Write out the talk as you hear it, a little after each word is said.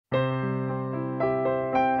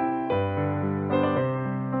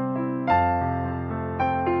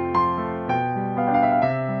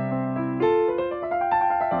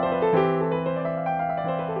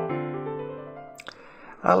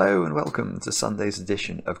Hello and welcome to Sunday's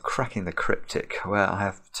edition of Cracking the Cryptic, where I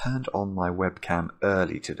have turned on my webcam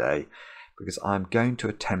early today because I'm going to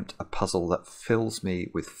attempt a puzzle that fills me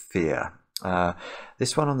with fear.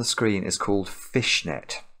 This one on the screen is called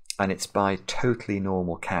Fishnet, and it's by Totally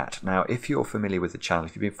Normal Cat. Now, if you're familiar with the channel,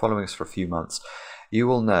 if you've been following us for a few months, you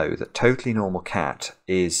will know that Totally Normal Cat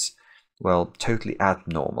is, well, totally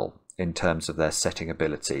abnormal in terms of their setting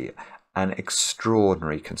ability. An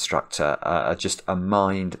extraordinary constructor, just a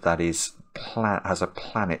mind that is has a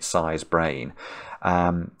planet-sized brain,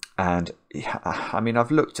 and I mean,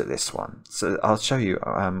 I've looked at this one, so I'll show you.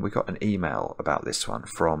 We got an email about this one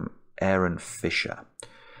from Aaron Fisher,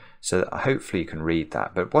 so hopefully you can read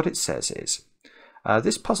that. But what it says is,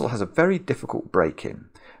 this puzzle has a very difficult break-in,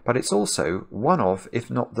 but it's also one of, if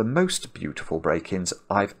not the most beautiful break-ins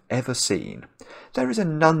I've ever seen. There is a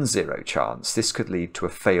non-zero chance this could lead to a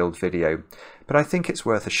failed video, but I think it's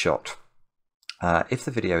worth a shot. If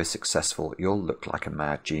the video is successful, you'll look like a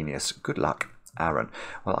mad genius. Good luck, Aaron.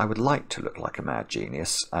 Well, I would like to look like a mad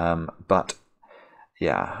genius, but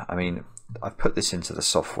yeah, I mean, I've put this into the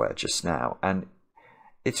software just now, and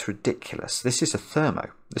it's ridiculous. This is a thermo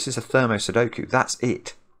Sudoku. That's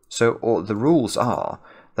it. So the rules are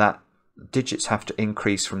that digits have to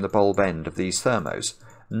increase from the bulb end of these thermos.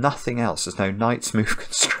 Nothing else. There's no Knight's move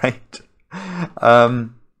constraint.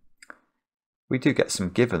 We do get some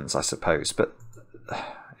givens, I suppose, but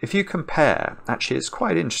if you compare, actually it's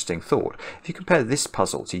quite an interesting thought, if you compare this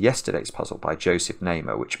puzzle to yesterday's puzzle by Joseph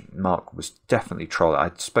Namer, which Mark was definitely trolling.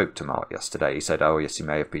 I spoke to Mark yesterday. He said, oh yes, he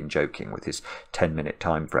may have been joking with his 10-minute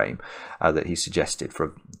time frame that he suggested for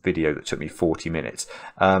a video that took me 40 minutes.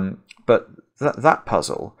 But that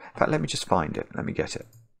puzzle, in fact, let me just find it. Let me get it.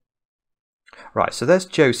 Right, so there's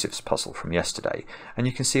Joseph's puzzle from yesterday, and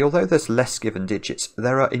you can see, although there's less given digits,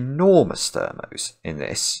 there are enormous thermos in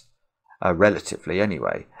this, relatively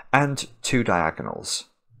anyway, and two diagonals.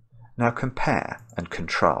 Now compare and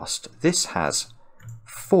contrast. This has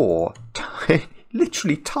four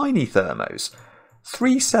literally tiny thermos,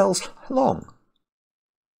 3 cells long.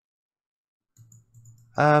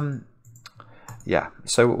 Yeah,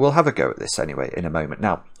 so we'll have a go at this anyway in a moment.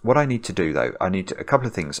 Now, what I need to do though, a couple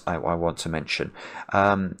of things I want to mention.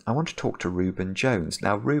 I want to talk to Reuben Jones.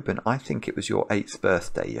 Now, Reuben, I think it was your 8th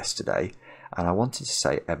birthday yesterday, and I wanted to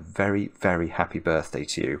say a very, very happy birthday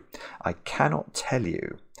to you. I cannot tell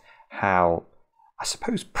you how, I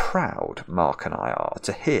suppose, proud Mark and I are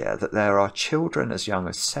to hear that there are children as young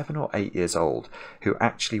as 7 or 8 years old who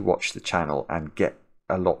actually watch the channel and get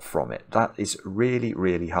a lot from it. That is really,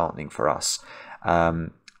 really heartening for us.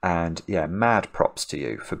 And yeah, mad props to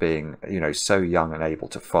you for being, so young and able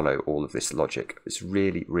to follow all of this logic. It's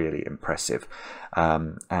really, really impressive.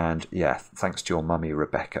 And yeah, thanks to your mummy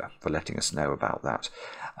Rebecca for letting us know about that.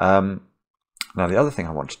 Now, the other thing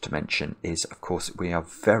I wanted to mention is, of course, we are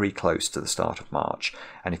very close to the start of March,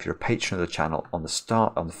 and if you're a patron of the channel, on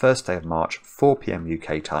the first day of March, 4 PM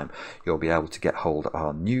UK time, you'll be able to get hold of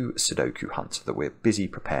our new Sudoku Hunt that we're busy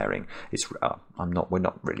preparing. We're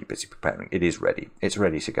not really busy preparing. It is ready. It's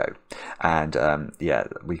ready to go. And yeah,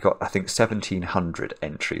 we got, I think, 1,700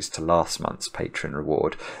 entries to last month's Patreon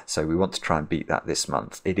reward, so we want to try and beat that this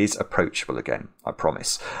month. It is approachable again, I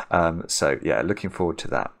promise. So yeah, looking forward to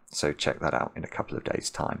that. So check that out in a couple of days'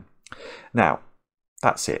 time. Now,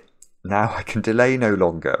 that's it. Now I can delay no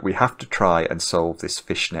longer. We have to try and solve this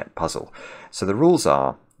fishnet puzzle. So the rules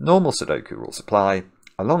are, normal Sudoku rules apply.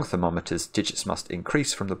 Along thermometers, digits must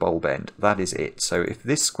increase from the bulb end. That is it. So if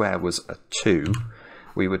this square was a 2,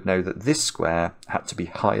 we would know that this square had to be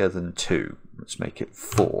higher than 2. Let's make it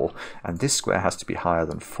 4. And this square has to be higher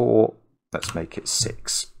than 4. Let's make it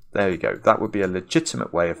 6. There you go. That would be a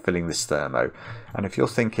legitimate way of filling this thermo. And if you're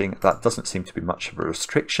thinking that doesn't seem to be much of a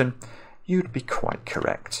restriction, you'd be quite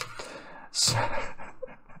correct. So,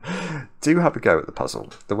 do have a go at the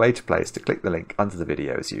puzzle. The way to play is to click the link under the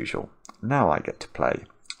video as usual. Now I get to play.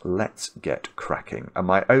 Let's get cracking. And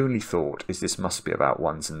my only thought is this must be about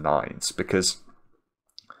 1s and 9s, because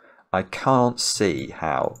I can't see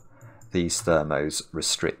how these thermos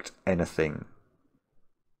restrict anything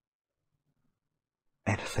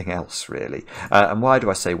else, really. And why do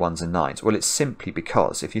I say 1s and 9s? Well, it's simply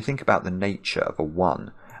because if you think about the nature of a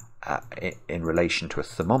 1 in relation to a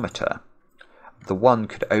thermometer, the 1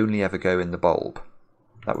 could only ever go in the bulb.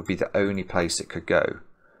 That would be the only place it could go.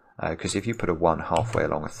 Because if you put a 1 halfway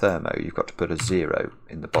along a thermo, you've got to put a 0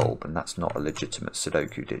 in the bulb, and that's not a legitimate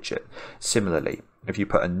Sudoku digit. Similarly, if you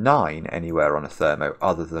put a 9 anywhere on a thermo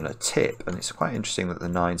other than a tip, and it's quite interesting that the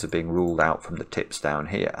 9s are being ruled out from the tips down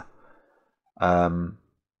here,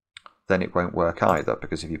 then it won't work either,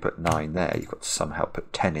 because if you put 9 there, you've got to somehow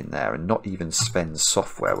put 10 in there, and not even Sven's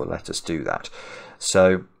software will let us do that.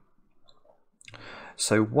 So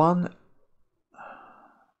 1,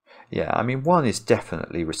 yeah, I mean 1 is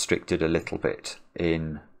definitely restricted a little bit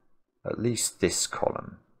in at least this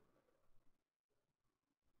column.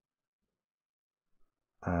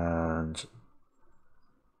 And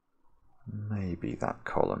maybe that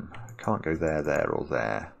column. Can't go there, there, or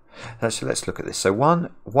there. So let's look at this. So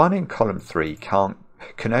one in column 3 can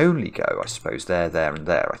only go, I suppose, there, there, and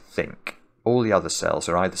there, I think. All the other cells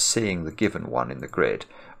are either seeing the given one in the grid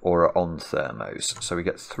or are on thermos. So we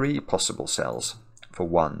get 3 possible cells for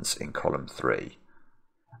 1s in column 3.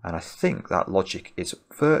 And I think that logic is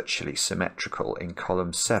virtually symmetrical in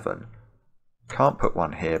column 7. Can't put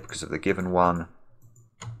 1 here because of the given one.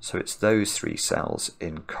 So it's those 3 cells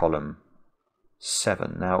in column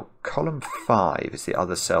 7. Now, column 5 is the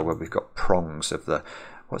other cell where we've got prongs of the,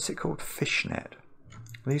 what's it called, fishnet.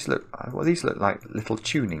 These look like little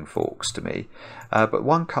tuning forks to me, but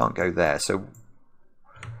 1 can't go there. So,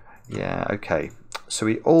 yeah, okay. So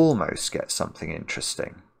we almost get something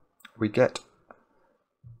interesting. We get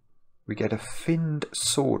a finned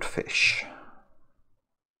swordfish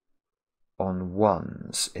on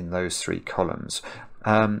 1s in those 3 columns.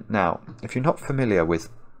 Now, if you're not familiar with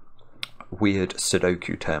weird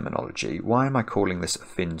Sudoku terminology, why am I calling this a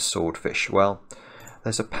finned swordfish? Well,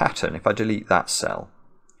 there's a pattern. If I delete that cell,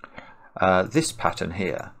 this pattern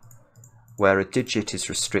here, where a digit is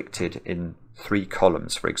restricted in 3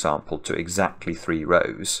 columns, for example, to exactly 3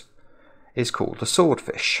 rows, is called a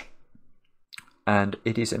swordfish. And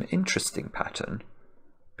it is an interesting pattern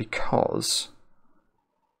because,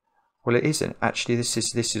 well, it isn't. Actually, this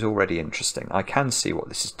is already interesting. I can see what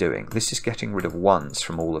this is doing. This is getting rid of 1s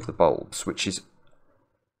from all of the bulbs, which is,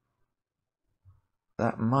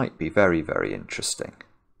 that might be very, very interesting.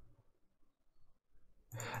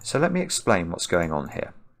 So let me explain what's going on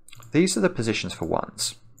here. These are the positions for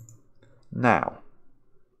 1s. Now,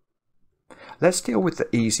 let's deal with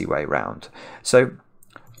the easy way round. So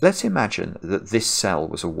let's imagine that this cell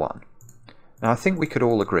was a 1. Now, I think we could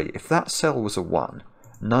all agree, if that cell was a 1,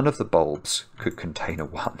 none of the bulbs could contain a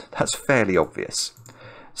 1. That's fairly obvious.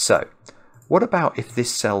 So, what about if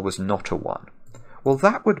this cell was not a 1? Well,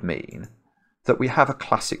 that would mean that we have a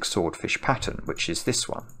classic swordfish pattern, which is this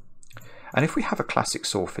one. And if we have a classic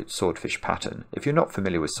swordfish pattern, if you're not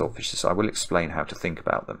familiar with swordfishes, I will explain how to think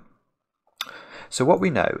about them. So what we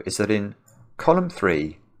know is that in column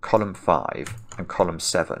 3, column 5, and column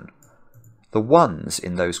 7, the 1s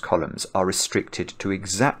in those columns are restricted to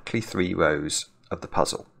exactly 3 rows of the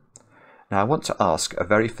puzzle. Now I want to ask a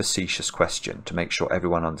very facetious question to make sure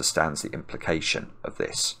everyone understands the implication of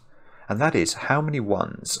this. And that is, how many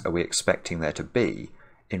 1s are we expecting there to be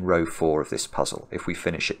in row 4 of this puzzle if we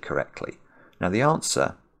finish it correctly? Now the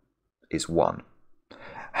answer is 1.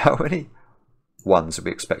 How many 1s are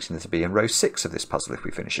we expecting there to be in row 6 of this puzzle if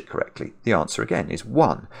we finish it correctly? The answer again is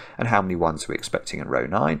 1. And how many 1s are we expecting in row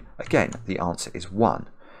 9? Again, the answer is 1.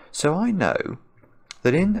 So I know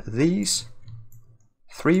that in these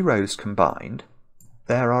 3 rows combined,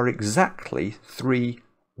 there are exactly 3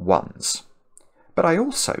 1s. But I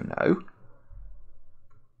also know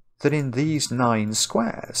that in these 9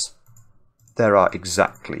 squares, there are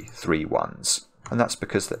exactly 3 1s. And that's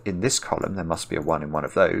because that in this column, there must be a 1 in one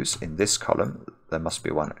of those. In this column, there must be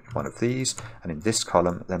a 1 in one of these. And in this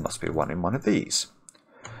column, there must be a 1 in one of these.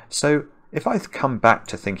 So if I come back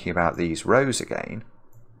to thinking about these rows again,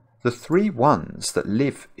 the 3 1s that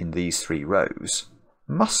live in these 3 rows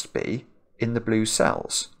must be in the blue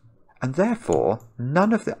cells. And therefore,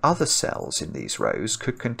 none of the other cells in these rows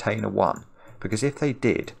could contain a 1. Because if they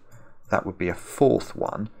did, that would be a 4th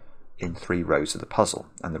 1 in 3 rows of the puzzle,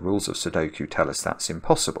 and the rules of Sudoku tell us that's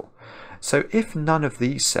impossible. So if none of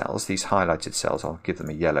these cells, these highlighted cells, I'll give them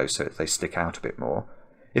a yellow so that they stick out a bit more,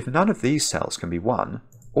 if none of these cells can be 1,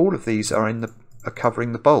 all of these are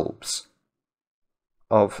covering the bulbs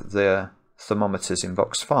of the thermometers in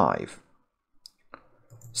box 5.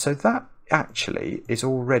 So that actually is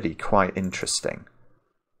already quite interesting.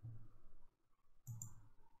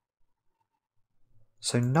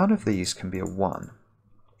 So none of these can be a 1.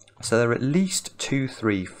 So there are at least 2,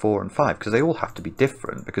 3, 4, and 5, because they all have to be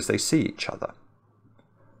different because they see each other.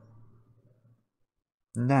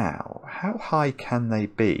 Now, how high can they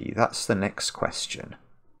be? That's the next question.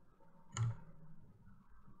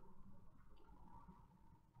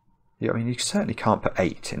 Yeah, I mean, you certainly can't put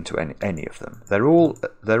 8 into any of them.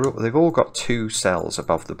 They've all got 2 cells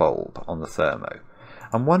above the bulb on the thermo.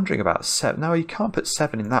 I'm wondering about 7. No, you can't put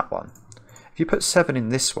 7 in that one. If you put 7 in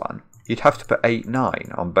this one, you'd have to put 8,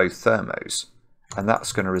 9 on both thermos. and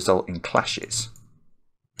that's going to result in clashes.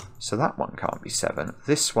 So that one can't be 7.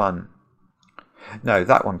 This one, no,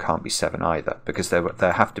 that one can't be 7 either, because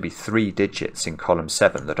there have to be 3 digits in column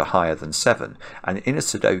 7 that are higher than 7, and in a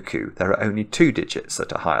Sudoku there are only 2 digits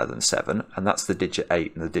that are higher than 7, and that's the digit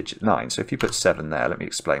 8 and the digit 9. So if you put 7 there, let me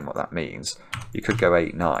explain what that means. You could go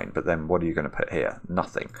 8, 9, but then what are you going to put here?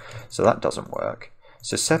 Nothing. So that doesn't work.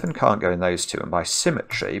 So 7 can't go in those two, and by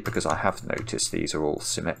symmetry, because I have noticed these are all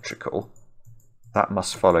symmetrical, that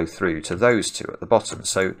must follow through to those two at the bottom.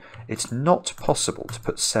 So it's not possible to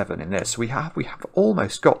put 7 in this. We have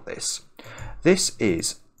almost got this. This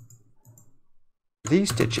is,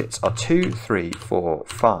 these digits are 2, 3, 4,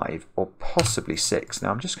 5, or possibly 6.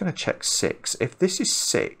 Now I'm just going to check 6. If this is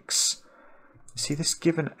 6, see, this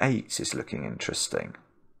given 8 is looking interesting.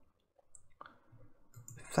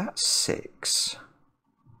 If that's 6,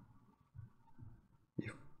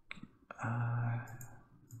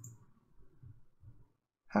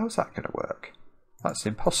 how's that going to work? That's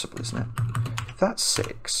impossible, isn't it? If that's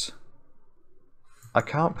 6, I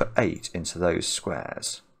can't put 8 into those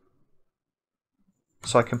squares.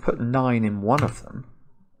 So I can put 9 in one of them.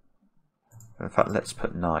 In fact, let's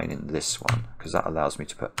put 9 in this one, because that allows me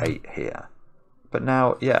to put 8 here. But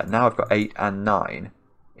now, yeah, now I've got 8 and 9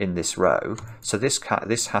 in this row. So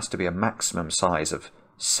this has to be a maximum size of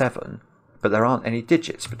 7, but there aren't any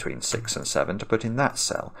digits between 6 and 7 to put in that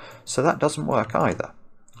cell. So that doesn't work either.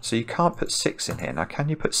 So you can't put 6 in here. Now, can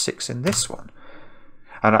you put 6 in this one?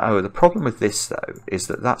 And the problem with this, though, is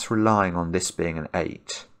that that's relying on this being an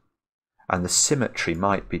 8. And the symmetry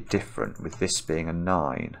might be different with this being a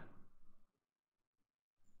 9.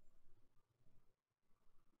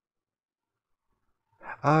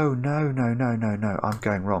 Oh, no, no, no, no, no. I'm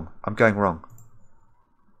going wrong. I'm going wrong.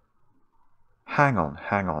 Hang on,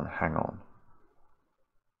 hang on, hang on.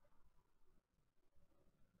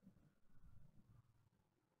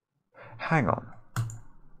 Hang on,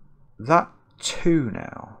 that 2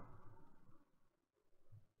 now.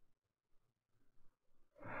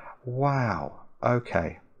 Wow,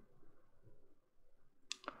 okay.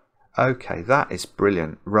 Okay, that is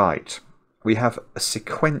brilliant. Right, we have a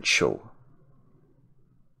sequential.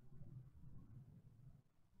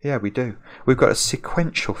 Yeah, we do. We've got a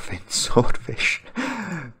sequential fin swordfish.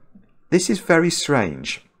 This is very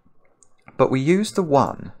strange, but we use the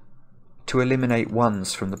 1 to eliminate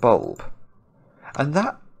 1s from the bulb. And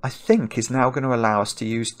that, I think, is now going to allow us to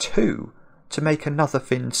use 2 to make another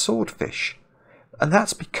finned swordfish. And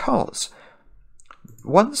that's because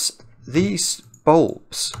once these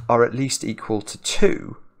bulbs are at least equal to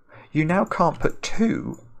 2, you now can't put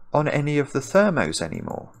 2 on any of the thermos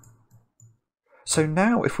anymore. So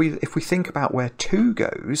now if we think about where 2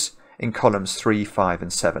 goes in columns 3, 5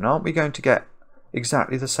 and 7, aren't we going to get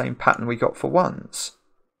exactly the same pattern we got for 1s?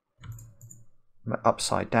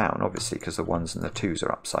 Upside down, obviously, because the 1s and the 2s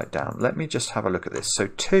are upside down. Let me just have a look at this. So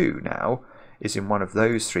 2 now is in one of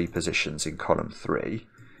those 3 positions in column 3.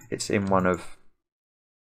 It's in one of,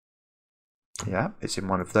 yeah, it's in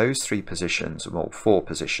one of those 3 positions, or 4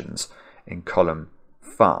 positions in column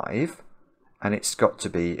 5, and it's got to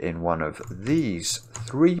be in one of these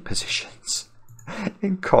 3 positions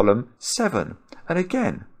in column 7. And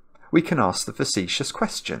again, we can ask the facetious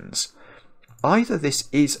questions. Either this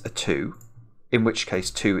is a 2, in which case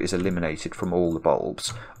 2 is eliminated from all the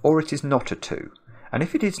bulbs, or it is not a 2. And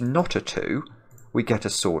if it is not a 2, we get a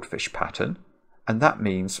swordfish pattern, and that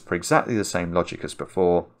means, for exactly the same logic as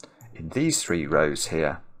before, in these 3 rows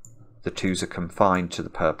here, the 2s are confined to the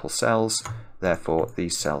purple cells, therefore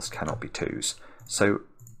these cells cannot be 2s. So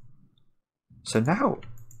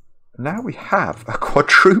now we have a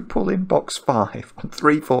quadruple in box 5 on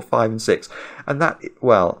 3, 4, 5 and 6. And that,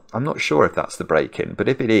 well, I'm not sure if that's the break-in, but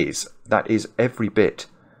if it is, that is every bit.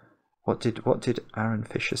 What did Aaron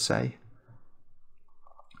Fisher say?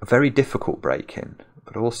 A very difficult break-in,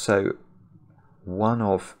 but also one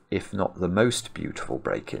of, if not the most beautiful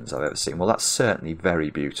break-ins I've ever seen. Well, that's certainly very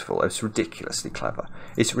beautiful. It's ridiculously clever.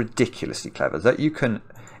 It's ridiculously clever that you can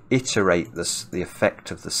iterate the effect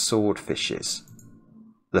of the swordfishes.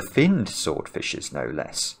 The finned swordfishes, no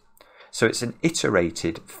less. So it's an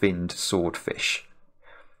iterated finned swordfish.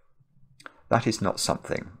 That is not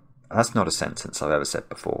something, that's not a sentence I've ever said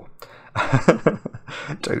before.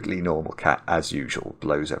 Totally normal cat, as usual,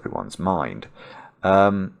 blows everyone's mind.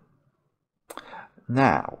 Now,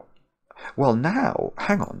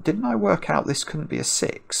 hang on, didn't I work out this couldn't be a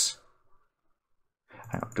 6?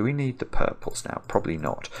 Hang on, do we need the purples now? Probably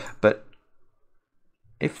not. But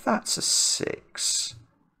if that's a 6...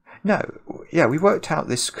 No, yeah, we worked out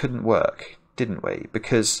this couldn't work, didn't we?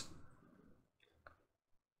 Because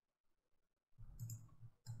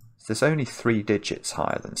there's only 3 digits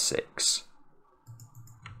higher than 6.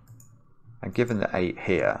 And given the 8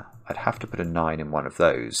 here, I'd have to put a 9 in one of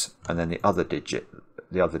those, and then the other digit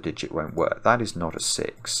won't work. That is not a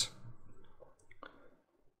 6.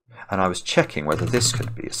 And I was checking whether this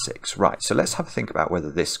could be a 6. Right, so let's have a think about whether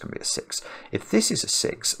this can be a 6. If this is a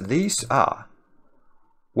 6, these are,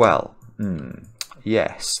 well,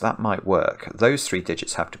 yes, that might work. Those 3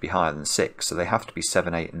 digits have to be higher than 6, so they have to be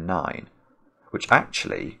 7, 8 and 9, which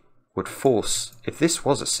actually would force, if this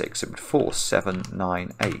was a 6, it would force 7,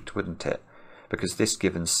 9, 8, wouldn't it? Because this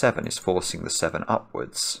given 7 is forcing the 7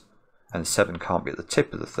 upwards, and 7 can't be at the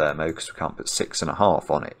tip of the thermo because we can't put 6.5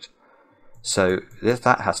 on it. So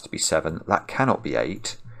that has to be 7, that cannot be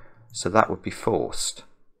 8, so that would be forced.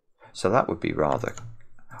 So that would be rather,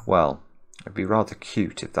 well, it would be rather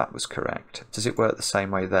cute if that was correct. Does it work the same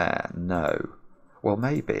way there? No. Well,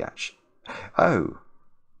 maybe actually. Oh,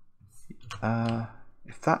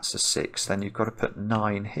 if that's a 6, then you've got to put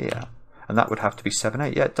 9 here, and that would have to be 7,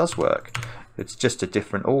 8. Yeah, it does work. It's just a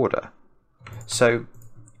different order. So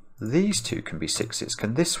these two can be 6s.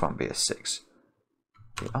 Can this one be a 6?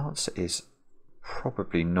 The answer is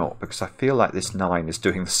probably not, because I feel like this 9 is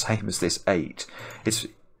doing the same as this 8.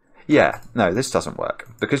 Yeah, no, this doesn't work.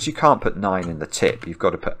 Because you can't put 9 in the tip, you've got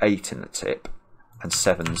to put 8 in the tip, and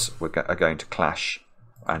 7s are going to clash,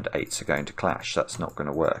 and 8s are going to clash. That's not going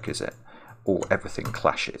to work, is it? Or everything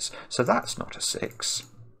clashes. So that's not a 6.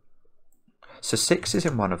 So 6 is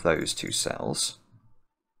in one of those 2 cells.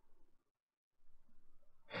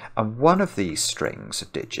 And one of these strings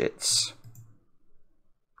of digits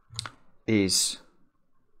is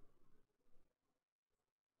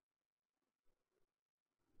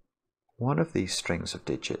one of these strings of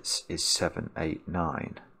digits is 7, 8,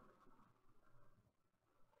 9.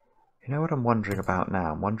 You know what I'm wondering about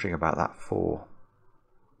now? I'm wondering about that 4.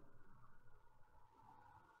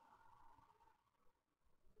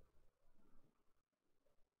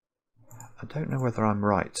 I don't know whether I'm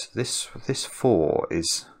right. This 4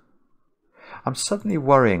 is... I'm suddenly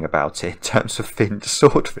worrying about it in terms of finned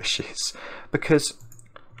swordfishes, because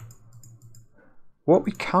what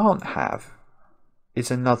we can't have is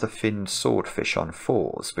another finned swordfish on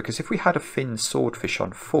 4s, because if we had a finned swordfish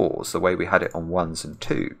on 4s the way we had it on 1s and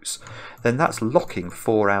 2s, then that's locking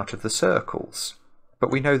 4 out of the circles.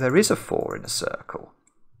 But we know there is a 4 in a circle.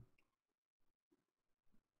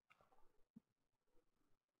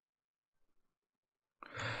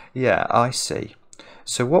 Yeah, I see.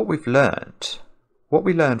 So what we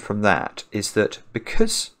learned from that is that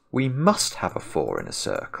because we must have a 4 in a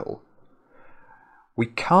circle, we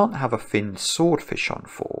can't have a finned swordfish on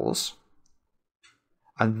 4s,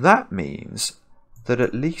 and that means that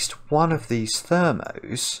at least one of these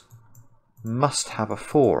thermos must have a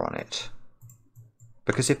 4 on it.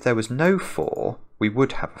 Because if there was no 4, we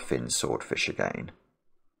would have a finned swordfish again.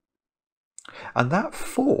 And that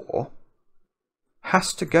 4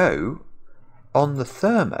 has to go on the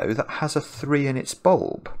thermo that has a 3 in its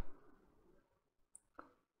bulb.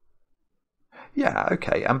 Yeah,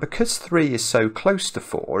 okay, and because 3 is so close to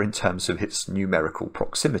 4 in terms of its numerical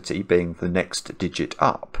proximity being the next digit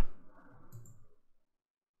up,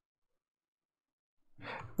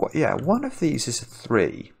 well, yeah, one of these is a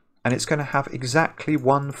 3, and it's going to have exactly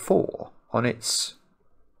one 4 on its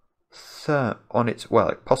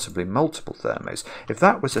well, possibly multiple thermos. If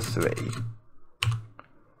that was a 3,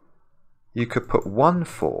 you could put 1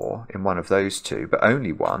 4 in one of those 2, but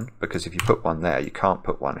only 1, because if you put 1 there, you can't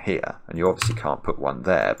put 1 here, and you obviously can't put 1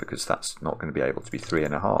 there, because that's not going to be able to be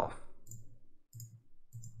 3.5.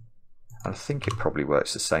 And I think it probably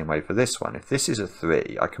works the same way for this one. If this is a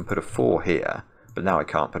 3, I can put a 4 here, but now I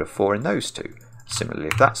can't put a 4 in those 2. Similarly,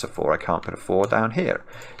 if that's a 4, I can't put a 4 down here.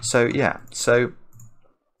 So yeah, so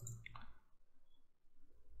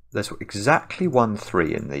there's exactly one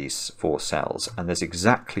 3 in these 4 cells, and there's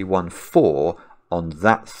exactly one 4 on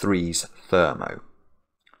that 3's thermo,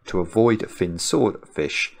 to avoid a finned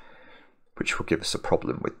swordfish, which will give us a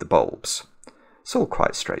problem with the bulbs. It's all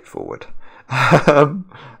quite straightforward.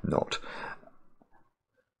 Not.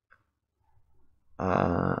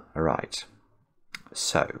 Right.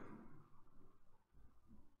 So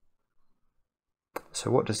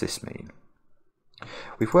what does this mean?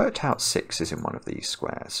 We've worked out 6s in one of these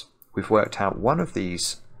squares. We've worked out one of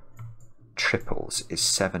these triples is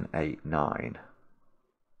 7, 8, 9.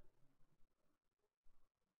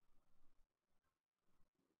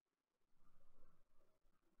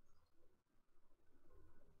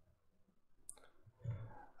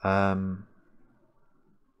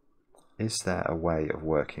 Is there a way of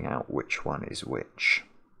working out which one is which?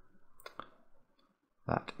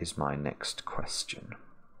 That is my next question.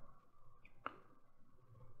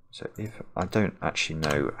 So if I don't actually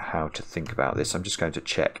know how to think about this, I'm just going to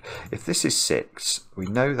check. If this is 6, we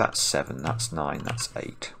know that's 7, that's 9, that's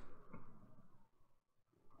 8.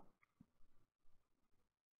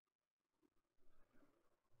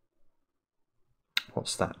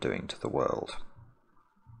 What's that doing to the world?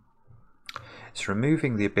 It's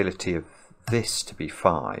removing the ability of this to be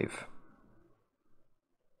 5.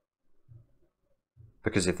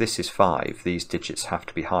 Because if this is 5, these digits have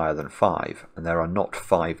to be higher than 5, and there are not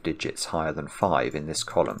 5 digits higher than 5 in this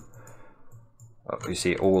column. You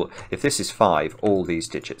see, if this is 5, all these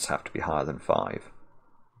digits have to be higher than 5,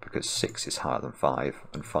 because 6 is higher than 5,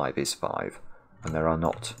 and 5 is 5, and there are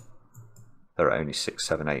only 6,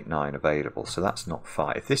 7, 8, 9 available, so that's not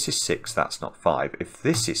 5. If this is 6, that's not 5. If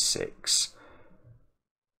this is 6,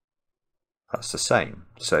 that's the same.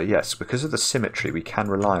 So yes, because of the symmetry, we can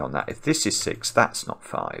rely on that. If this is 6, that's not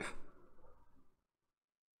 5.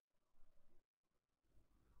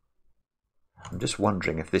 I'm just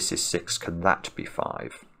wondering, if this is 6, can that be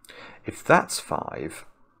 5? If that's 5,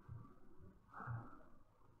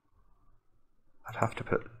 I'd have to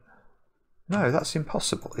put... No, that's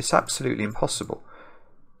impossible. It's absolutely impossible.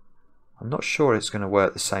 I'm not sure it's going to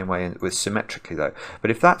work the same way with symmetrically though.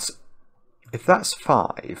 But if that's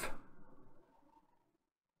 5,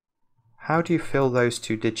 how do you fill those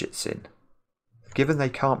 2 digits in? Given they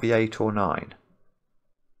can't be 8 or 9.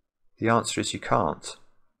 The answer is you can't.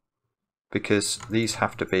 Because these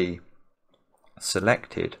have to be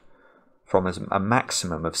selected from a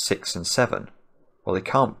maximum of 6 and 7. Well, they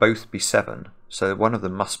can't both be 7, so one of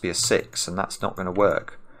them must be a 6, and that's not going to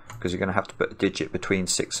work, because you're going to have to put a digit between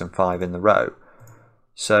 6 and 5 in the row.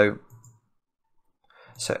 So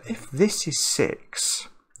if this is 6,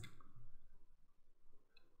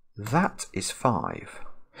 that is 5.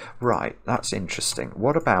 Right, that's interesting.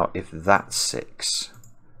 What about if that's 6?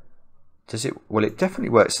 Does it? Well, it definitely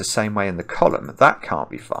works the same way in the column. That can't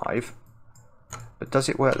be 5. But does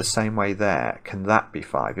it work the same way there? Can that be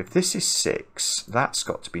 5? If this is 6, that's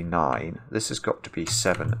got to be 9. This has got to be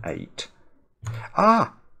 7, 8.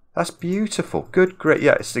 Ah, that's beautiful. Good, great.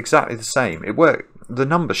 Yeah, it's exactly the same. It works. The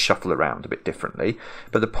numbers shuffle around a bit differently.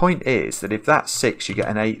 But the point is that if that's 6, you get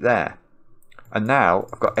an 8 there. And now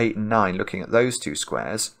I've got 8 and 9 looking at those 2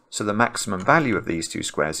 squares. So the maximum value of these 2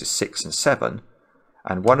 squares is 6 and 7.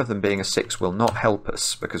 And one of them being a 6 will not help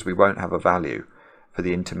us because we won't have a value for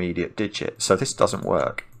the intermediate digit. So this doesn't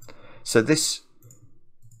work. So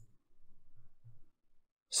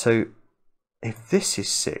if this is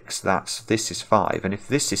 6, this is 5. And if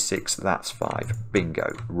this is 6, that's 5.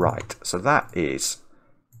 Bingo. Right. So that is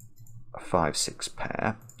a 5-6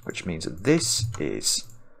 pair, which means that this is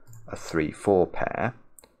a 3-4 pair.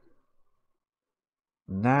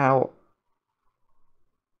 Now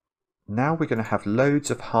we're going to have loads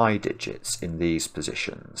of high digits in these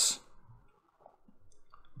positions.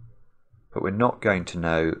 But we're not going to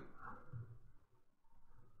know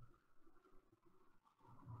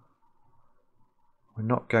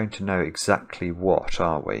exactly what,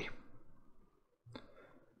 are we?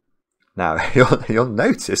 Now, you'll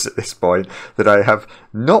notice at this point that I have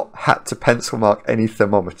not had to pencil mark any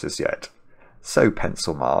thermometers yet. So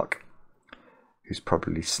Pencil Mark, who's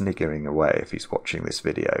probably sniggering away if he's watching this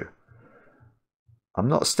video, I'm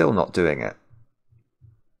still not doing it.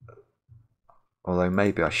 Although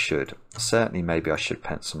maybe I should. Certainly maybe I should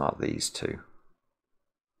pencil mark these 2.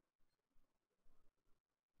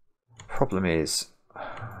 Problem is,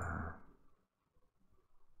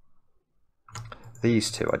 these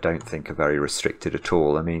 2 I don't think are very restricted at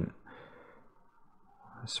all. I mean,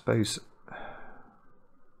 I suppose...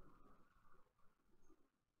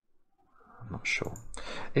 I'm not sure.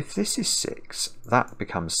 If this is 6, that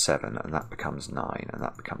becomes 7, and that becomes 9, and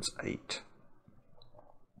that becomes 8.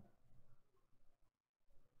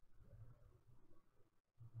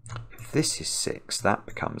 If this is 6, that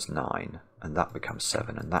becomes 9, and that becomes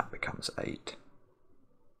 7, and that becomes 8.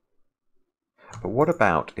 But what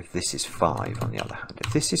about if this is 5 on the other hand?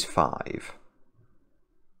 If this is 5,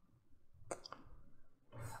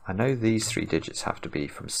 I know these 3 digits have to be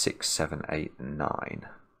from 6, 7, 8, and 9.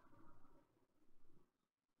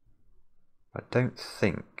 I don't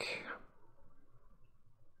think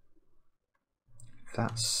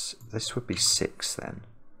this would be 6 then.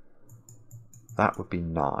 That would be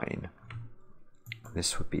 9.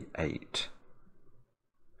 This would be 8.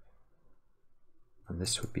 And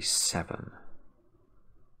this would be 7.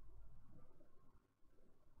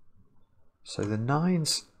 So the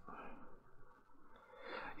 9s...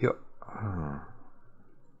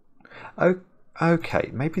 Okay,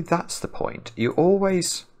 maybe that's the point. You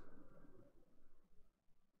always...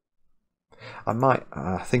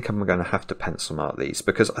 I think I'm going to have to pencil mark these,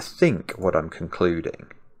 because I think what I'm concluding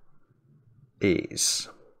is,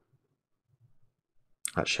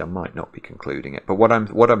 actually I might not be concluding it, but what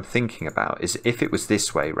I'm thinking about is, if it was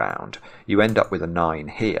this way round, you end up with a 9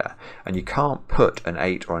 here, and you can't put an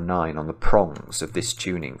 8 or a 9 on the prongs of this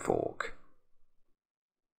tuning fork.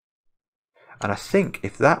 And I think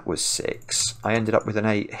if that was 6, I ended up with an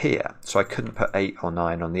 8 here, so I couldn't put 8 or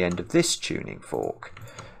 9 on the end of this tuning fork.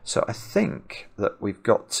 So I think that we've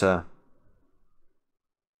got to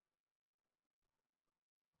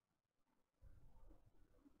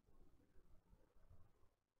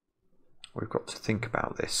think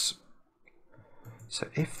about this. So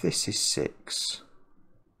if this is 6,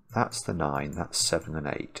 that's the 9, that's 7 and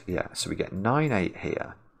 8. Yeah, so we get 9, 8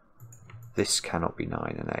 here. This cannot be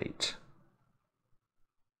 9 and 8.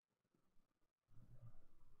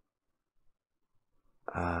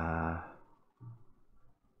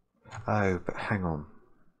 Oh, but hang on.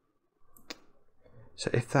 So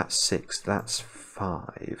if that's 6, that's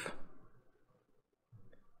 5.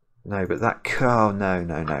 No, but that... Oh,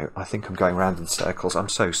 no. I think I'm going round in circles. I'm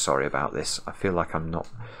so sorry about this. I feel like I'm not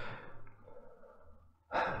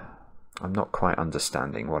quite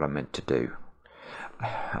understanding what I'm meant to do.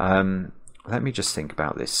 Let me just think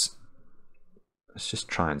about this. Let's just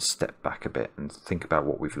try and step back a bit and think about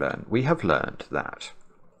what we've learned. We have learned that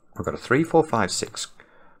we've got a 3, 4, 5, 6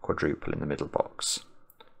 quadruple in the middle box.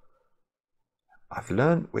 I've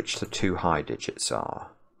learned which the 2 high digits are,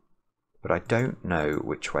 but I don't know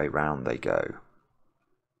which way round they go.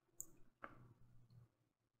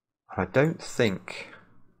 I don't think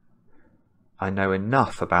I know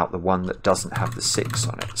enough about the one that doesn't have the 6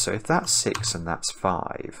 on it. So if that's 6 and that's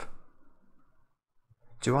 5,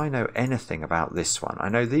 do I know anything about this one? I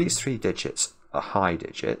know these 3 digits are high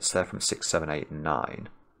digits. They're from 6, 7, 8 and 9.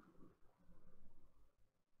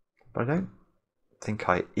 But I don't think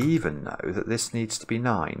I even know that this needs to be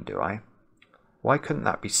 9, do I? Why couldn't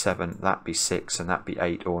that be 7, that be 6, and that be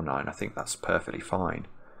 8 or 9? I think that's perfectly fine.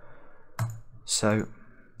 So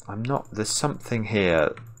there's something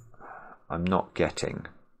here I'm not getting.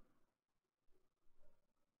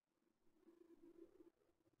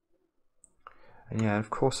 And yeah, of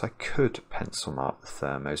course I could pencil mark the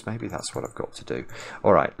thermos. Maybe that's what I've got to do.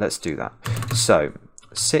 All right, let's do that. So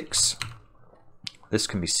 6, this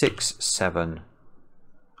can be 6, 7,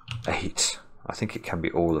 8. I think it can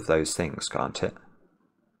be all of those things, can't it?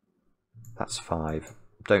 That's 5.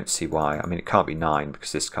 Don't see why. I mean, it can't be 9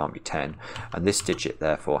 because this can't be 10. And this digit,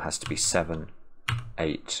 therefore, has to be 7,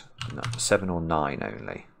 8, no, 7 or 9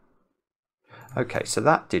 only. Okay, so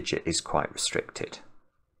that digit is quite restricted.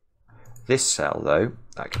 This cell, though,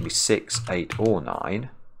 that can be 6, 8 or 9.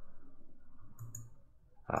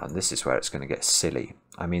 And this is where it's going to get silly.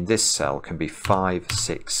 I mean, this cell can be 5,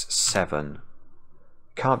 6, 7.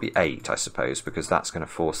 Can't be 8, I suppose, because that's going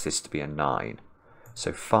to force this to be a 9.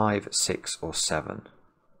 So 5, 6 or 7.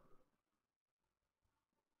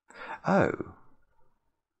 Oh.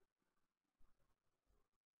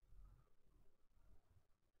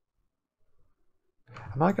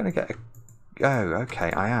 Am I going to get a... Oh,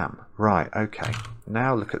 okay, I am. Right, okay.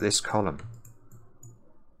 Now look at this column.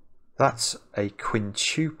 That's a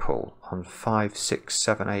quintuple on 5, 6,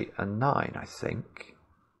 7, 8 and 9, I think.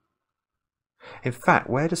 In fact,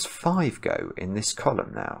 where does 5 go in this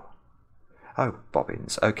column now? Oh,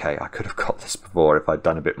 bobbins. Okay, I could have got this before if I'd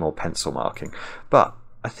done a bit more pencil marking. But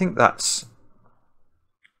I think that's...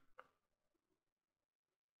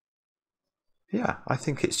 Yeah, I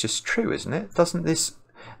think it's just true, isn't it? Doesn't this...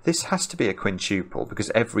 This has to be a quintuple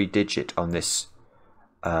because every digit on this...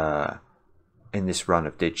 in this run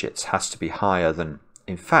of digits has to be higher than...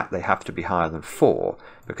 In fact, they have to be higher than 4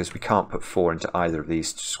 because we can't put 4 into either of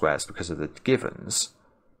these squares because of the givens.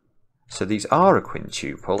 So these are a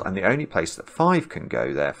quintuple, and the only place that 5 can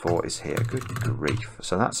go, therefore, is here. Good grief.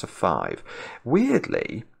 So that's a 5.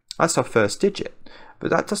 Weirdly, that's our first digit, but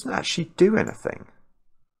that doesn't actually do anything.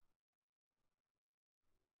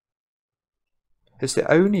 It's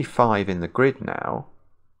the only 5 in the grid now,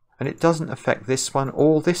 and it doesn't affect this one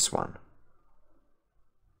or this one.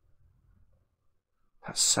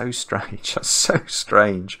 That's so strange. That's so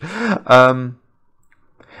strange.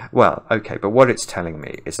 Well, okay, but what it's telling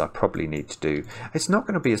me is I probably need to do... It's not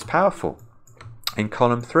going to be as powerful in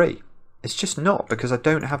column 3. It's just not, because I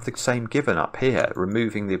don't have the same given up here,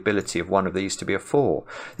 removing the ability of one of these to be a 4.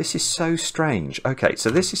 This is so strange. Okay, so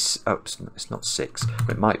this is... Oh, it's not 6.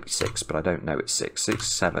 It might be 6, but I don't know it's 6.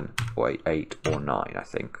 6, 7, or 8, or 9, I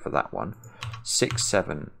think, for that one. 6,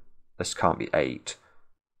 7... This can't be 8.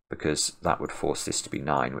 Because that would force this to be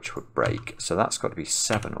 9, which would break. So that's got to be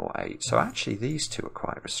 7 or 8. So actually these two are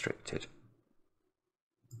quite restricted.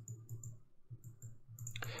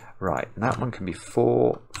 Right, and that one can be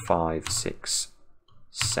 4, 5, 6,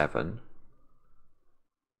 7.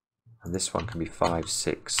 And this one can be 5,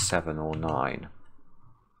 6, 7 or 9.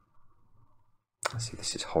 See,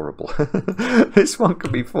 this is horrible. This one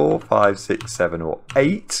can be 4, 5, 6, 7 or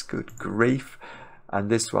 8. Good grief.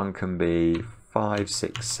 And this one can be 5,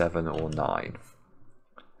 6, 7 or 9.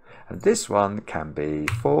 And this one can be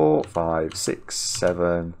 4, 5, 6,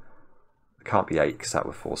 7. It can't be 8 because that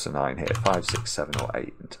would force a 9 here. 5, 6, 7 or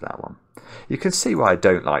 8 into that one. You can see why I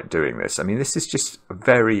don't like doing this. I mean, this is just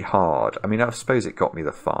very hard. I mean, I suppose it got me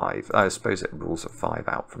the 5. I suppose it rules a 5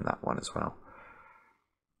 out from that one as well.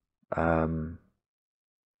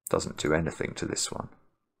 Doesn't do anything to this one.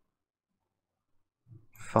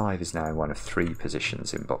 5 is now in one of 3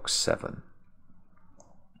 positions in box 7.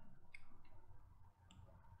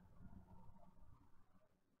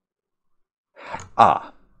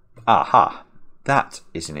 Aha! That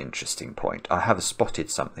is an interesting point. I have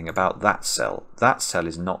spotted something about that cell. That cell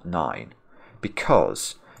is not 9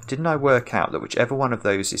 because, didn't I work out that whichever one of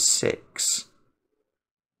those is 6,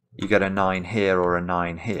 you get a 9 here or a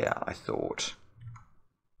 9 here, I thought.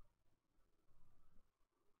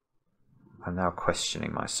 I'm now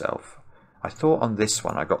questioning myself. I thought on this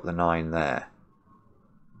one I got the 9 there.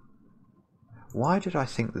 Why did I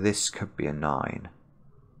think this could be a 9?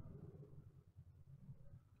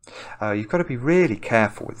 You've got to be really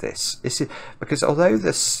careful with this. This is because although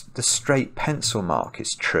the straight pencil mark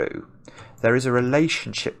is true, there is a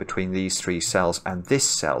relationship between these 3 cells and this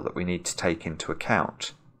cell that we need to take into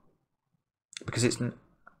account. Because it's...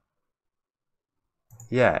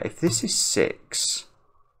 Yeah, if this is 6...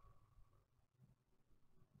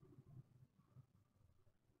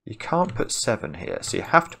 You can't put 7 here, so you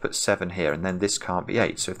have to put 7 here, and then this can't be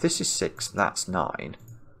 8. So if this is 6, that's 9.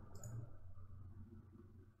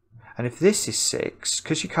 And if this is 6,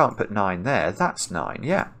 because you can't put 9 there, that's 9,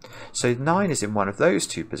 yeah. So 9 is in one of those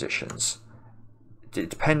 2 positions,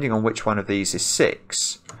 depending on which one of these is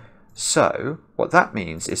 6. So what that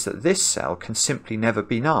means is that this cell can simply never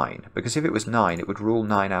be 9, because if it was 9, it would rule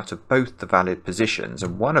 9 out of both the valid positions,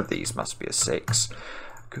 and one of these must be a 6.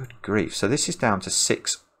 Good grief. So this is down to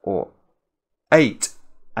 6 or 8,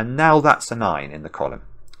 and now that's a 9 in the column.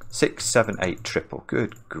 6, 7, 8, triple.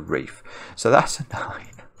 Good grief. So that's a 9.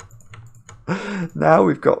 Now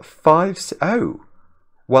we've got 5, 6. Oh,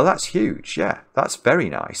 well, that's huge. Yeah, that's very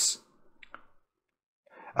nice.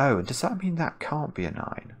 Oh, and does that mean that can't be a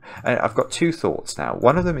 9? And I've got 2 thoughts now.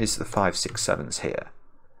 One of them is the 5, 6, 7's here.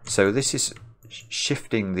 So this is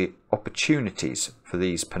shifting the opportunities for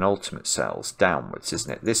these penultimate cells downwards,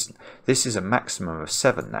 isn't it? This is a maximum of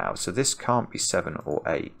 7 now, so this can't be 7 or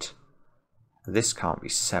 8. This can't be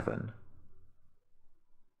 7.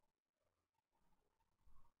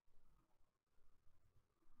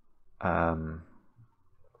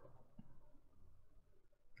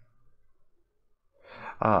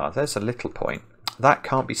 There's a little point. That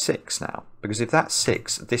can't be 6 now, because if that's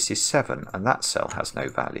 6, this is 7, and that cell has no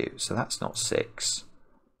value, so that's not 6.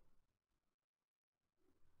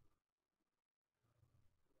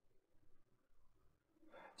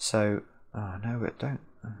 So, no, it don't.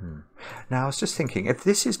 Now, I was just thinking, if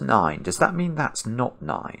this is 9, does that mean that's not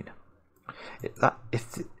 9?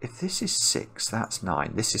 If this is 6, that's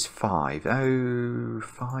 9. This is 5. Oh,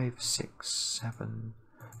 5, 6, 7.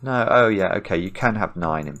 No, oh yeah, okay, you can have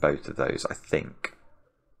 9 in both of those, I think.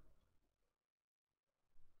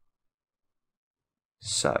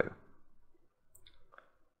 So.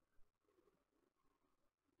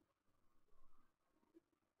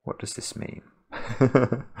 What does this mean?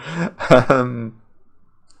 I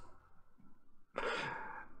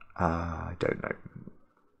don't know.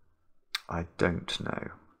 I don't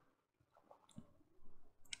know.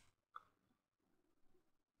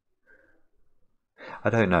 I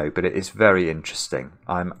don't know, but it is very interesting.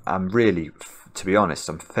 I'm really, to be honest,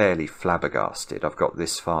 I'm fairly flabbergasted I've got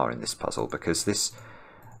this far in this puzzle, because it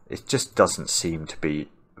just doesn't seem to be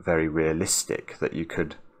very realistic that you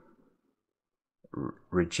could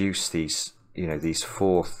reduce these, you know, these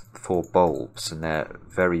four bulbs and their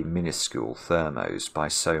very minuscule thermos by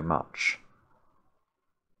so much.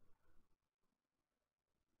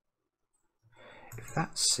 If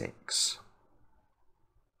that's 6,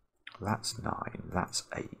 that's 9, that's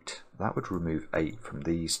 8. That would remove 8 from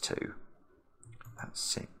these 2. That's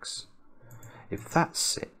 6. If that's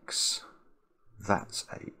 6, that's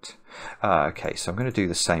 8. Okay, so I'm going to do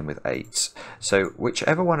the same with 8s. So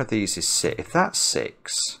whichever one of these is 6, if that's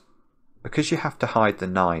 6, because you have to hide the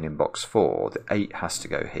 9 in box 4, the 8 has to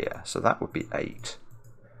go here. So that would be 8.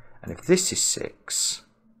 And if this is 6,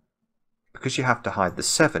 because you have to hide the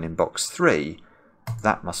 7 in box 3,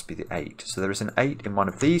 that must be the 8. So there is an 8 in one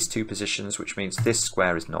of these two positions, which means this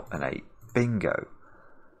square is not an 8. Bingo.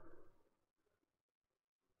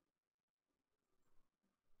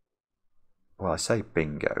 Well, I say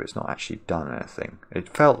bingo, it's not actually done anything.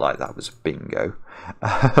 It felt like that was bingo.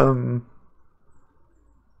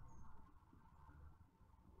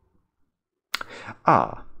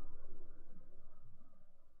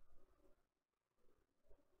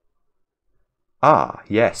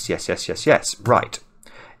 Yes. Right.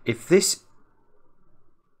 If this...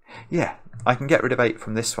 Yeah, I can get rid of 8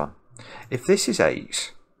 from this one. If this is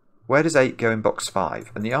 8, where does 8 go in box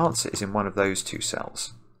 5? And the answer is in one of those two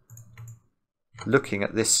cells. Looking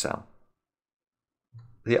at this cell.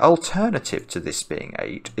 The alternative to this being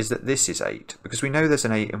 8 is that this is 8, because we know there's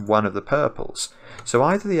an 8 in one of the purples. So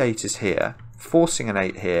either the 8 is here, forcing an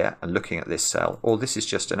 8 here and looking at this cell, or this is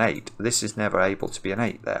just an 8. This is never able to be an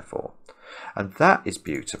 8, therefore. And that is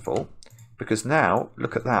beautiful, because now,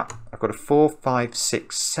 look at that. I've got a 4, 5,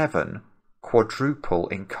 6, 7 quadruple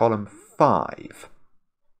in column 5.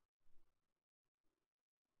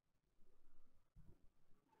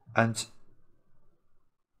 And...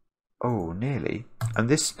 oh, nearly. And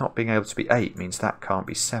this not being able to be 8 means that can't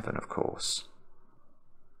be 7, of course.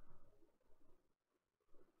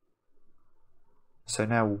 So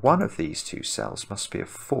now one of these two cells must be a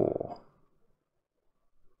 4.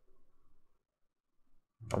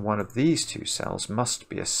 And one of these two cells must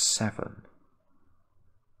be a 7.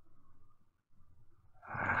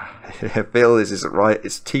 Bill, this isn't right.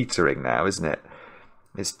 It's teetering now, isn't it?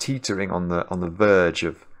 It's teetering on the verge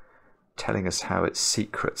of telling us how its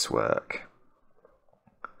secrets work.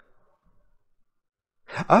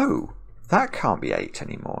 Oh, that can't be 8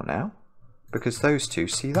 anymore now, because those two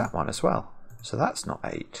see that one as well. So that's not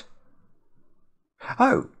 8.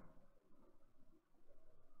 Oh.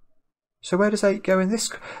 So where does 8 go in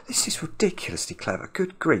this? This is ridiculously clever.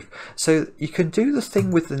 Good grief. So you can do the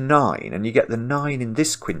thing with the 9, and you get the 9 in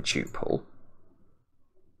this quintuple.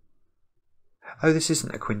 Oh, this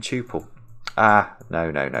isn't a quintuple. Ah,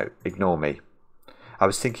 no. Ignore me. I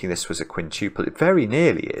was thinking this was a quintuple. It very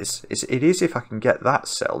nearly is. It is if I can get that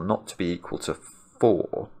cell not to be equal to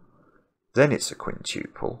 4. Then it's a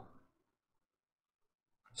quintuple.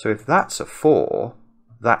 So if that's a 4,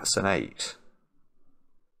 that's an 8.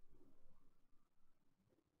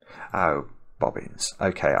 Oh, bobbins.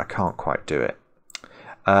 Okay, I can't quite do it.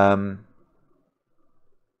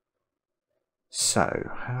 So,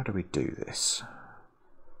 how do we do this?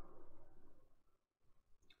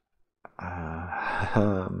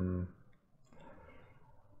 How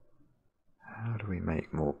do we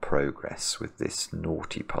make more progress with this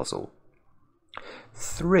naughty puzzle?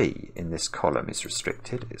 3 in this column is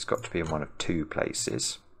restricted. It's got to be in one of 2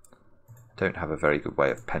 places. Don't have a very good way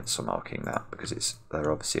of pencil marking that because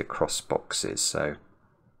they're obviously across boxes. So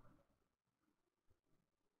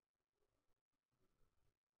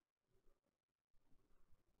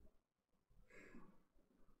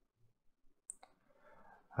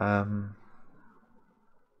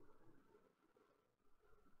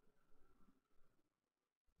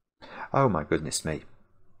oh my goodness me.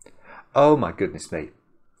 Oh my goodness me.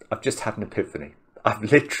 I've just had an epiphany. I've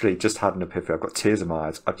literally just had an epiphany. I've got tears in my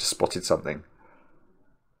eyes. I've just spotted something.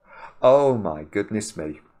 Oh my goodness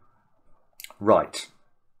me. Right.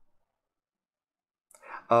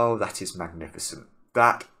 Oh, that is magnificent.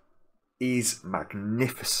 That is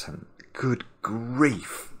magnificent. Good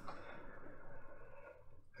grief.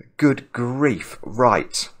 Good grief.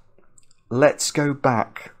 Right. Let's go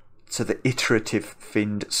back to the iterative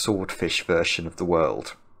finned swordfish version of the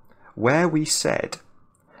world, where we said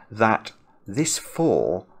that this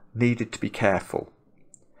 4 needed to be careful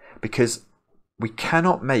because we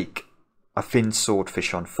cannot make a finned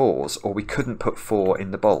swordfish on 4s, or we couldn't put 4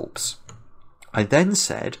 in the bulbs. I then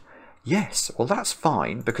said, yes, well that's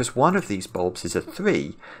fine because one of these bulbs is a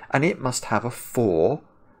 3 and it must have a 4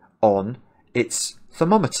 on its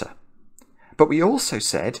thermometer. But we also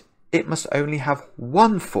said it must only have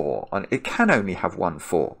one 4 on it can only have one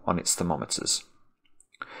 4 on its thermometers.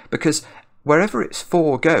 Because wherever its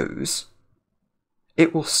 4 goes,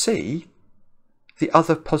 it will see the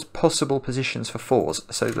other possible positions for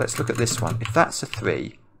 4s. So let's look at this one. If that's a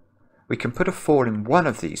 3, we can put a 4 in one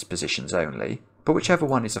of these positions only, but whichever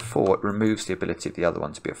one is a 4, it removes the ability of the other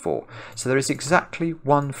one to be a 4. So there is exactly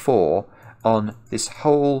one 4 on this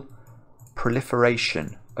whole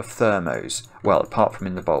proliferation of thermos. Well, apart from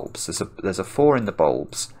in the bulbs. There's a 4 in the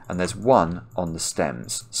bulbs, and there's 1 on the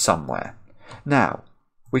stems somewhere. Now,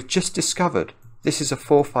 we've just discovered this is a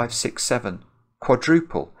 4, 5, 6, 7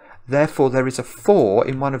 quadruple. Therefore, there is a 4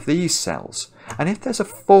 in one of these cells. And if there's a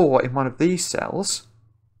 4 in one of these cells,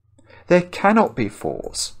 There cannot be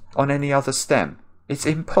 4s on any other stem. It's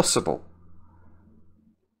impossible.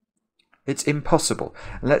 It's impossible.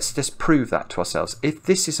 Let's just prove that to ourselves. If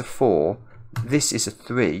this is a 4, this is a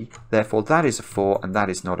 3, therefore that is a 4 and that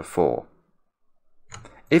is not a 4.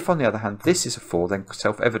 If, on the other hand, this is a 4, then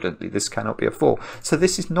self-evidently this cannot be a 4. So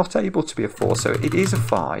this is not able to be a 4, so it is a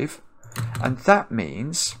 5, and that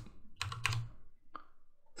means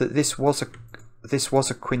that this was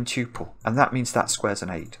a quintuple, and that means that square's an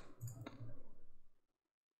 8.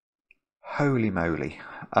 Holy moly.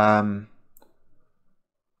 That's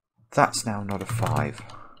now not a 5.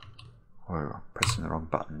 Whoa, I'm pressing the wrong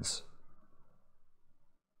buttons.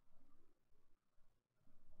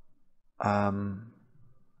 I've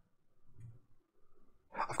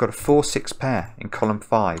got a 4-6 pair in column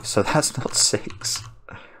 5, so that's not 6.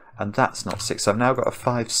 And that's not 6. So I've now got a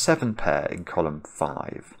 5-7 pair in column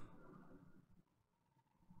 5.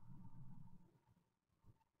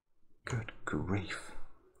 Good grief.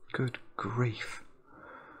 Good grief.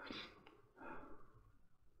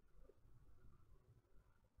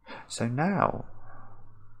 So now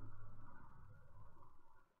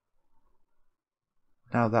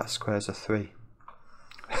that square's a 3.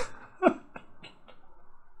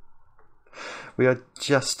 We are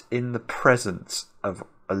just in the presence of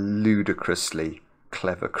a ludicrously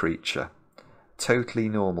clever creature. Totally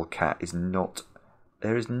Normal Cat is not...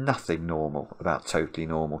 There is nothing normal about Totally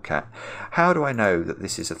Normal Cat. How do I know that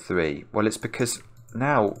this is a 3? Well, it's because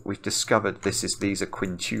now we've discovered these are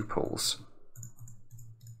quintuples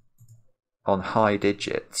on high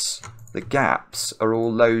digits. The gaps are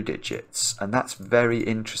all low digits, and that's very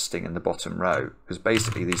interesting in the bottom row, because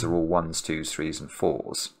basically these are all 1s, 2s, 3s and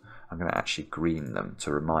 4s. I'm going to actually green them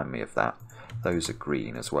to remind me of that. Those are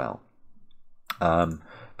green as well,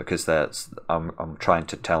 because I'm trying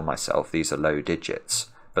to tell myself these are low digits,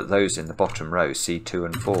 but those in the bottom row, C2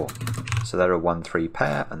 and 4. So they're a 1-3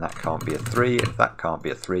 pair, and that can't be a 3. If that can't be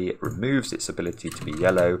a 3, it removes its ability to be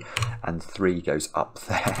yellow, and 3 goes up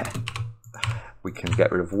there. We can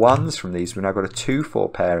get rid of 1s from these. We've now got a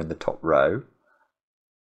 2-4 pair in the top row.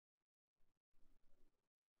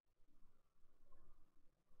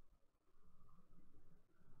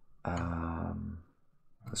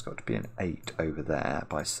 There's got to be an 8 over there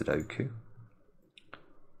by Sudoku.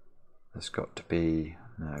 There's got to be...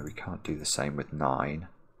 No, we can't do the same with 9.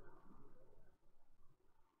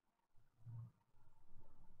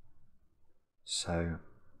 So,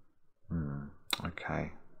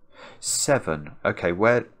 okay. 7. Okay,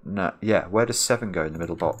 where does 7 go in the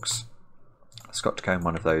middle box? It's got to go in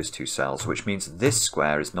one of those two cells, which means this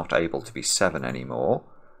square is not able to be 7 anymore.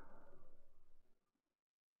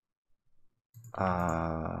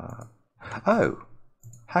 Oh,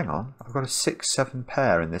 hang on. I've got a 6-7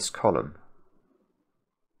 pair in this column.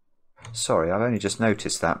 Sorry, I've only just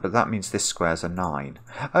noticed that, but that means this square's a 9.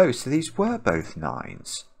 Oh, so these were both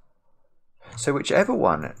 9s. So whichever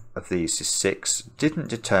one of these is 6 didn't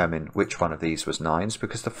determine which one of these was 9s,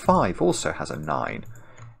 because the 5 also has a 9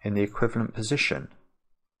 in the equivalent position.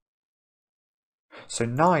 So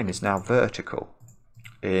 9 is now vertical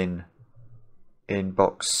in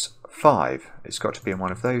box 5. It's got to be in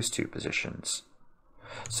one of those two positions.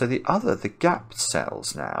 So the gapped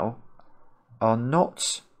cells now are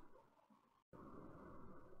not...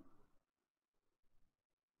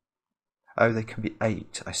 Oh, they can be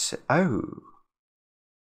 8. I see. Oh.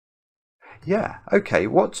 Yeah, okay.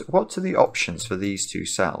 What are the options for these two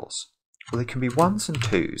cells? Well, they can be 1s and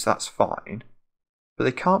 2s, that's fine. But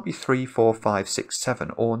they can't be 3, 4, 5, 6,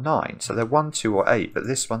 7 or 9. So they're 1, 2 or 8, but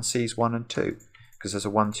this one sees 1 and 2 because there's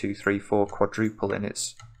a 1, 2, 3, 4 quadruple in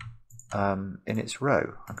its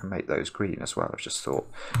row. I can make those green as well, I've just thought.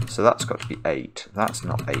 So that's got to be 8. That's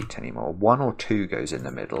not 8 anymore. 1 or 2 goes in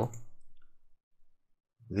the middle.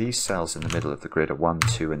 These cells in the middle of the grid are 1,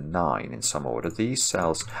 2 and 9 in some order. These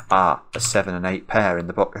cells are a 7 and 8 pair in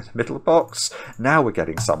the middle box. Now we're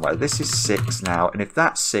getting somewhere. This is 6 now, and if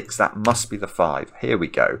that's 6, that must be the 5. Here we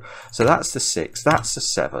go. So that's the 6, that's the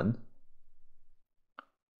 7.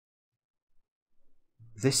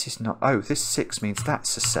 This is not... Oh, this 6 means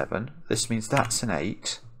that's a 7. This means that's an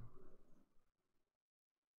 8.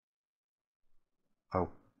 Oh,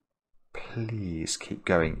 please keep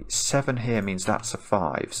going. 7 here means that's a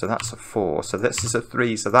 5, so that's a 4. So this is a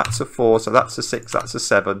 3, so that's a 4, so that's a 6, that's a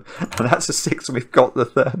 7, and that's a 6, and we've got the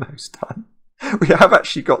thermos done. We have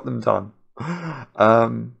actually got them done.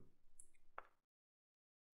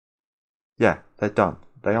 Yeah, they're done.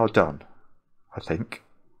 They are done, I think.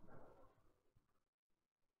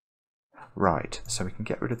 Right, so we can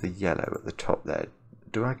get rid of the yellow at the top there.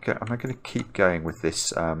 Am I going to keep going with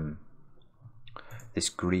this this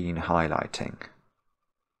green highlighting?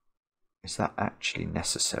 Is that actually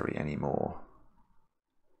necessary anymore?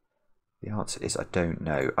 The answer is I don't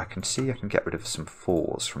know. I can see I can get rid of some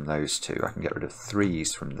 4s from those two. I can get rid of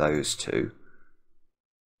 3s from those two.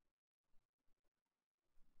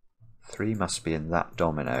 3 must be in that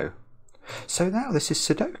domino. So now this is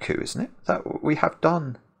Sudoku, isn't it? That we've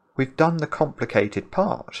done the complicated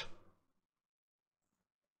part.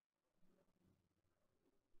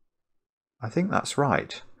 I think that's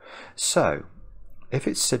right. So, if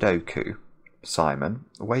it's Sudoku, Simon,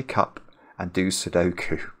 wake up and do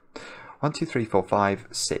Sudoku. 1, 2, 3, 4, 5,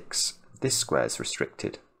 6. This square is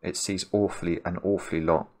restricted. It sees an awfully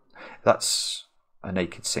long. That's a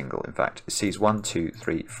naked single, in fact. It sees 1, 2,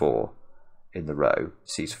 3, 4 in the row. It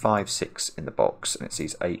sees 5, 6 in the box, and it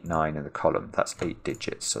sees 8, 9 in the column. That's 8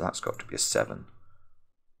 digits, so that's got to be a 7.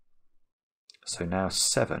 So now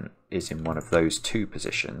 7 is in one of those two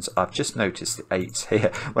positions. I've just noticed the 8's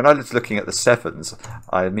here. When I was looking at the 7s,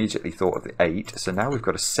 I immediately thought of the 8. So now we've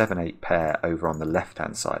got a 7-8 pair over on the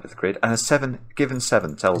left-hand side of the grid. And a given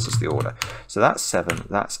 7 tells us the order. So that's 7,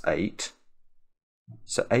 that's 8.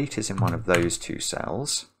 So 8 is in one of those two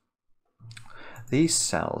cells. These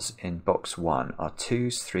cells in box 1 are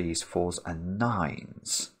 2s, 3s, 4s, and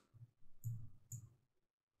 9s.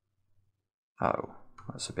 Oh.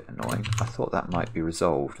 That's a bit annoying. I thought that might be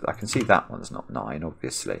resolved. I can see that one's not 9,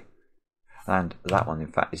 obviously. And that one,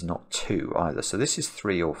 in fact, is not 2 either. So this is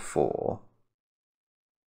 3 or 4.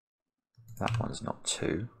 That one's not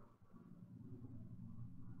 2.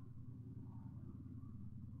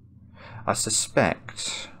 I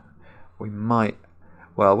suspect we might...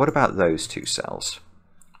 Well, what about those two cells?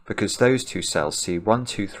 Because those two cells see 1,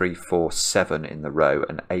 2, 3, 4, 7 in the row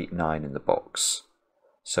and 8, 9 in the box.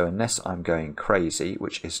 So unless I'm going crazy,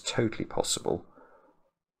 which is totally possible,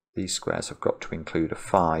 these squares have got to include a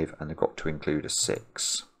 5 and they've got to include a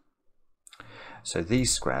 6. So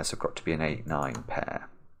these squares have got to be an 8, 9 pair.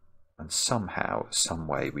 And somehow, some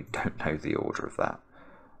way, we don't know the order of that.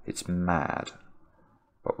 It's mad,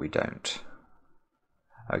 but we don't.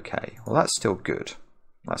 Okay, well that's still good.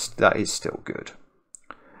 That is still good.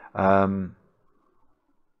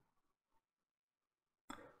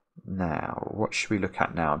 Now, what should we look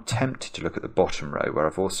at now? I'm tempted to look at the bottom row where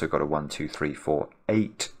I've also got a 1, 2, 3, 4,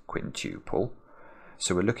 8 quintuple.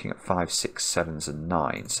 So we're looking at 5, 6, 7s and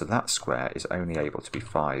 9. So that square is only able to be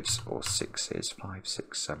 5s or 6s. 5,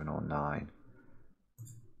 6, 7 or 9.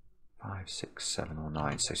 5, 6, 7 or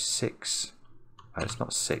 9. So 6. Oh, it's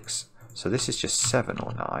not 6. So this is just 7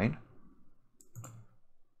 or 9.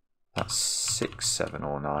 That's 6, 7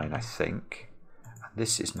 or 9, I think. And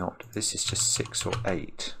this is not. This is just 6 or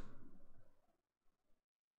 8.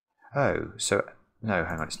 Oh, so, no,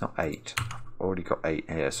 hang on, it's not 8. I've already got 8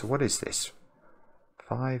 here. So what is this?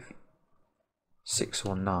 5, 6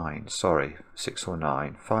 or 9. Sorry, 6 or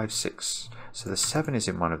 9. 5, 6. So the 7 is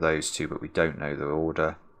in one of those two, but we don't know the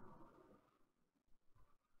order.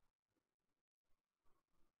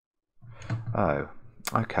 Oh,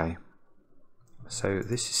 okay. So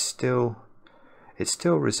this is still, it's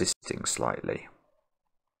still resisting slightly.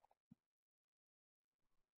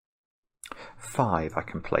 5 I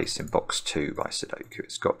can place in box 2 by Sudoku.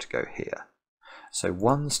 It's got to go here. So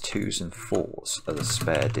 1s, 2s and 4s are the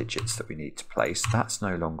spare digits that we need to place. That's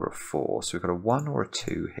no longer a 4. So we've got a 1 or a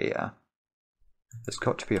 2 here. There's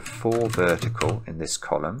got to be a 4 vertical in this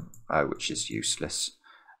column, which is useless.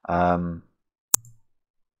 5,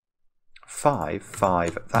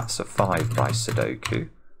 that's a 5 by Sudoku.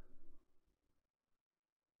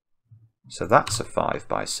 So that's a 5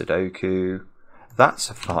 by Sudoku. That's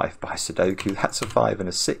a 5 by Sudoku. That's a 5 and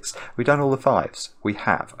a 6. We've done all the 5s. We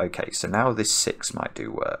have. Okay, so now this 6 might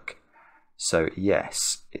do work. So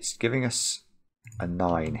yes, it's giving us a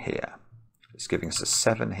 9 here. It's giving us a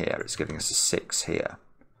 7 here. It's giving us a 6 here.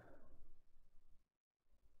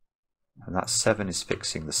 And that 7 is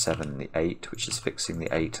fixing the 7 and the 8, which is fixing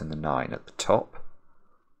the 8 and the 9 at the top.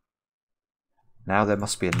 Now there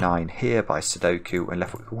must be a 9 here by Sudoku. We're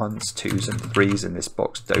left with 1s, 2s and 3s in this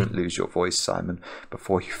box. Don't lose your voice, Simon,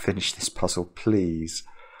 before you finish this puzzle, please.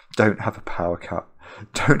 Don't have a power cut.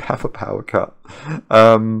 Don't have a power cut.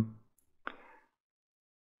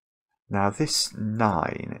 Now this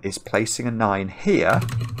 9 is placing a 9 here,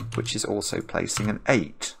 which is also placing an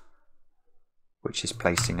 8. Which is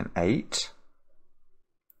placing an 8.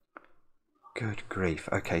 Good grief.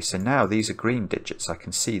 Okay, so now these are green digits. I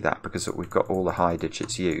can see that because we've got all the high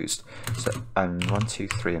digits used. So, 1, 2,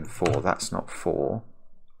 3 and 4. That's not 4.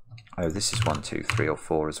 Oh, this is 1, 2, 3 or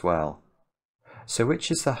 4 as well. So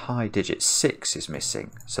which is the high digit? 6 is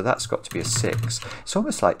missing. So that's got to be a 6. It's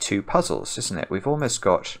almost like two puzzles, isn't it? We've almost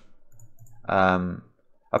got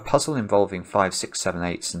a A puzzle involving 5, 6, 7,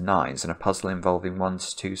 8s and 9s, and a puzzle involving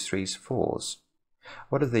 1s, 2s, 3s, 4s.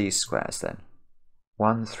 What are these squares then?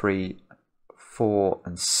 1, 3, 4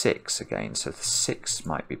 and 6 again, so the 6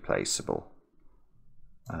 might be placeable.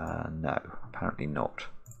 No, apparently not.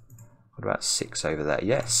 What about 6 over there?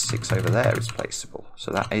 Yes, 6 over there is placeable,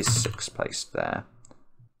 so that is 6 placed there.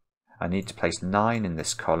 I need to place 9 in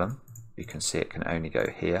this column. You can see it can only go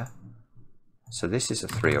here. So this is a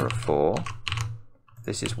 3 or a 4.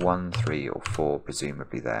 This is 1, 3 or 4,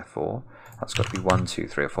 presumably therefore. That's got to be 1, 2,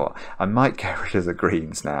 3 or 4. I might get rid of the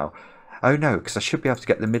greens now. Oh no, because I should be able to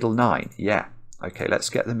get the middle 9. Yeah. Okay, let's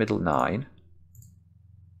get the middle 9.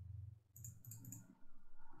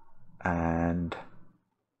 And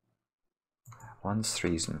 1s,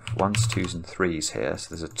 3s and 1s, 2s and 3s here. So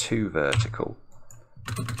there's a 2 vertical.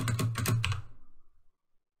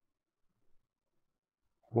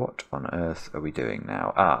 What on earth are we doing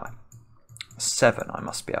now? Ah, 7 I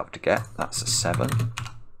must be able to get. That's a 7.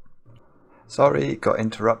 Sorry, got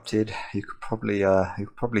interrupted. You could probably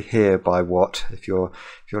hear by what, if you're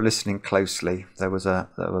listening closely. There was a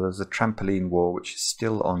trampoline war which is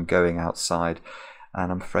still ongoing outside,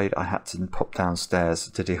 and I'm afraid I had to pop downstairs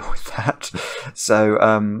to deal with that. So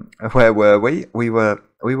where were we? We were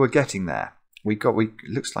getting there. It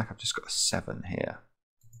looks like I've just got a 7 here.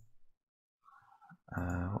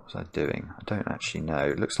 What was I doing? I don't actually know.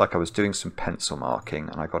 It looks like I was doing some pencil marking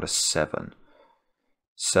and I got a 7.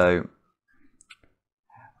 So,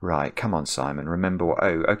 right, come on Simon, remember what,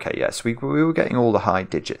 oh, okay, yes, we were getting all the high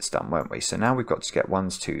digits done, weren't we? So now we've got to get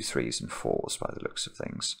 1s, 2s, 3s and 4s by the looks of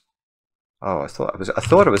things. Oh, I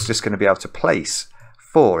thought I was just going to be able to place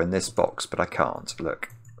 4 in this box, but I can't. Look,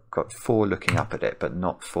 I've got 4 looking up at it, but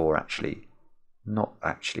not 4 actually, not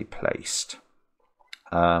actually placed.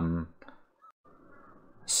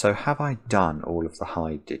 So have I done all of the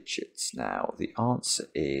high digits now? The answer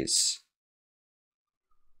is,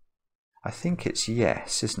 I think it's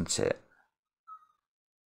yes, isn't it?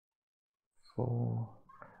 4,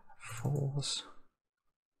 4s.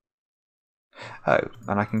 Oh,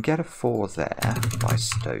 and I can get a 4 there by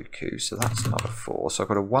Sudoku, so that's not a 4. So I've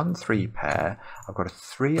got a 1, 3 pair. I've got a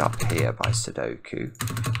 3 up here by Sudoku.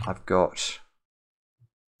 I've got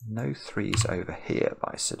no 3s over here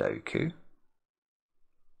by Sudoku.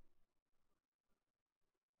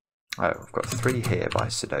 Oh, I've got 3 here by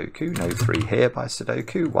Sudoku, no 3 here by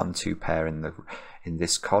Sudoku, 1, 2 pair in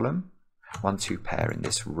this column, 1, 2 pair in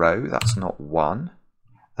this row. That's not 1.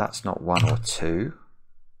 That's not 1 or 2.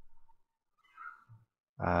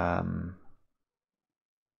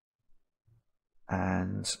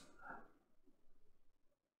 And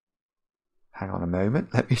hang on a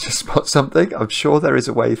moment, let me just spot something. I'm sure there is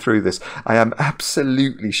a way through this. I am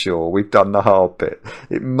absolutely sure we've done the hard bit.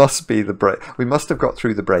 It must be the break. We must have got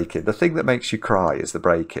through the break-in. The thing that makes you cry is the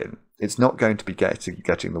break-in. It's not going to be getting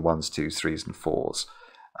the 1s, 2s, 3s and 4s.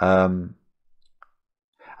 I'm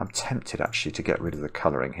tempted actually to get rid of the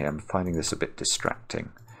colouring here. I'm finding this a bit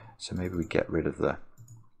distracting. So maybe we get rid of the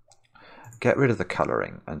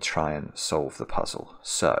colouring and try and solve the puzzle.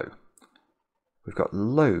 So we've got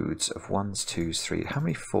loads of 1s, 2s, 3s. How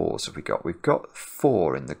many 4s have we got? We've got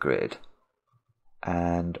 4 in the grid.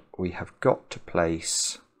 And we have got to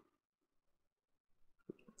place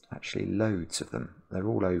actually loads of them. They're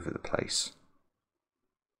all over the place.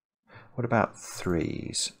 What about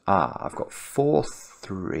 3s? Ah, I've got 4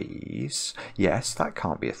 3s. Yes, that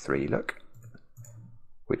can't be a 3, look.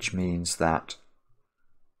 Which means that...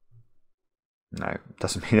 No, it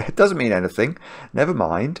doesn't mean anything. Never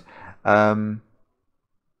mind.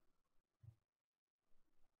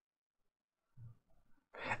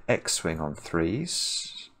 X-wing on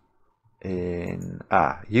 3s in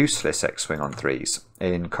useless X-wing on 3s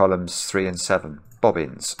in columns 3 and 7.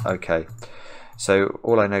 Bobbins. Okay. So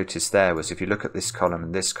all I noticed there was if you look at this column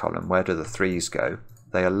and this column, where do the 3s go?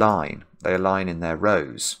 They align. They align in their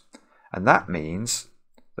rows. And that means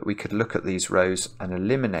that we could look at these rows and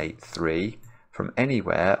eliminate 3 from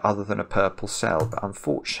anywhere other than a purple cell. But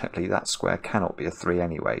unfortunately, that square cannot be a 3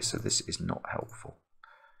 anyway, so this is not helpful.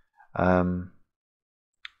 3,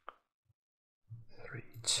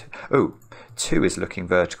 2. Oh, 2 is looking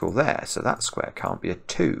vertical there, so that square can't be a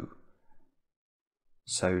 2.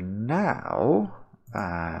 So now,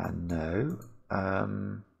 no.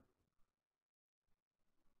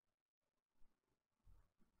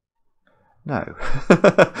 No.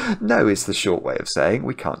 No is the short way of saying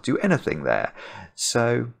we can't do anything there.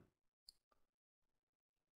 So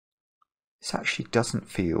this actually doesn't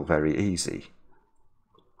feel very easy.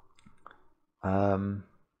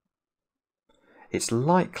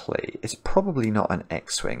 It's probably not an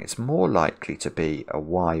X-wing. It's more likely to be a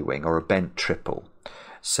Y-wing or a bent triple.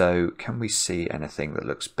 So can we see anything that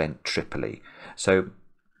looks bent triply? So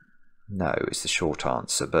no is the short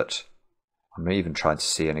answer, but I'm even trying to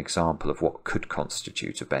see an example of what could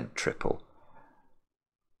constitute a bent triple.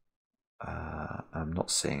 I'm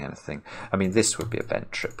not seeing anything. I mean, this would be a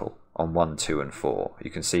bent triple on 1, 2 and 4.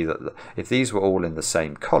 You can see that if these were all in the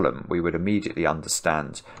same column, we would immediately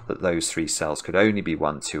understand that those 3 cells could only be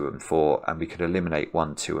 1, 2 and 4, and we could eliminate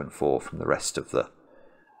 1, 2 and 4 from the rest of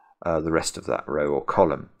that row or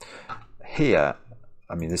column. Here,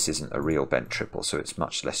 I mean, this isn't a real bent triple, so it's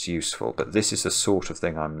much less useful, but this is the sort of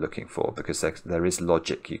thing I'm looking for, because there is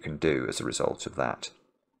logic you can do as a result of that.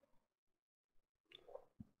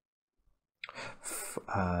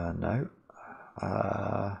 No.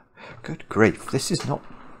 Good grief, this is not...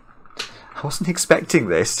 I wasn't expecting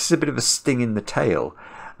this. This is a bit of a sting in the tail.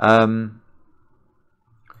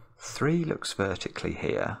 3 looks vertically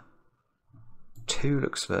here. 2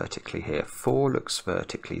 looks vertically here. 4 looks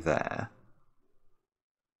vertically there.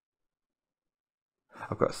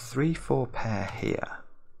 I've got a 3-4 pair here.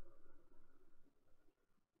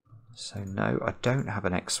 So no, I don't have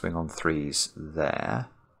an X-wing on 3s there.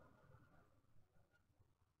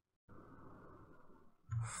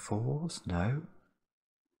 4s? No.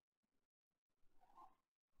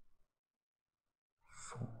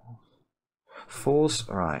 4s,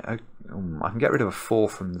 right. I can get rid of a 4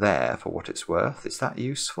 from there for what it's worth. Is that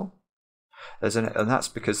useful? And that's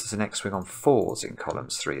because there's an X-wing on 4s in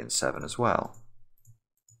columns 3 and 7 as well.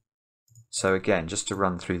 So again, just to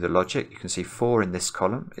run through the logic, you can see 4 in this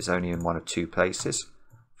column is only in one of 2 places.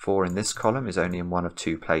 4 in this column is only in one of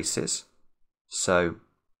 2 places. So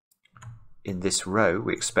in this row,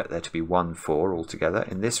 we expect there to be 1 4 altogether.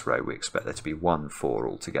 In this row, we expect there to be 1 4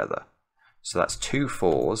 altogether. So that's 2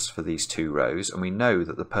 4s for these 2 rows, and we know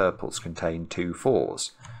that the purples contain 2 4s.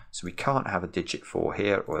 So we can't have a digit 4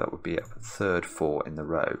 here, or that would be a third 4 in the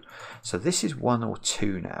row. So this is 1 or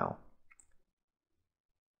 2 now.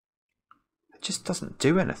 It just doesn't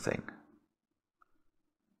do anything.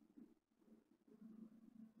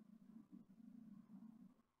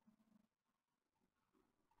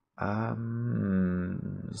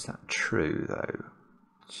 Is that true though?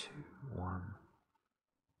 2, 1,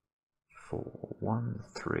 4, 1,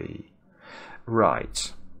 3.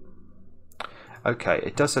 Right. Okay,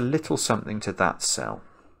 it does a little something to that cell.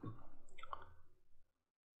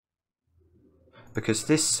 Because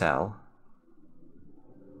this cell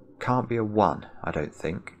can't be a 1, I don't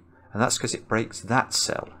think. And that's because it breaks that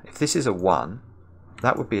cell. If this is a 1,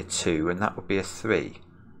 that would be a 2 and that would be a 3.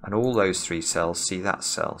 And all those 3 cells see that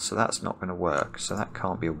cell, so that's not going to work. So that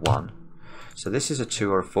can't be a 1. So this is a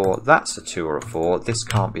 2 or a 4, that's a 2 or a 4, this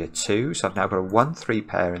can't be a 2, so I've now got a 1, 3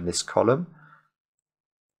 pair in this column.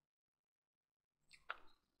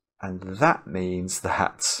 And that means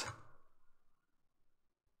that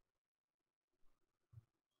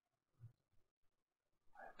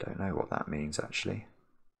I don't know what that means actually.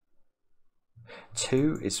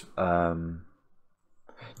 2 is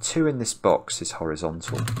 2 in this box is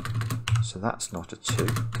horizontal, so that's not a 2.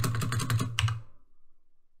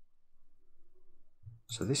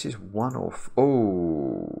 So this is 1 or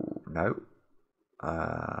oh no.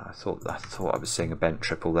 I thought I was seeing a bent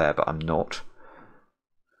triple there, but I'm not.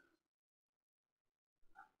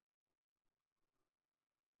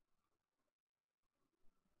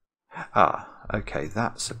 Ah, okay,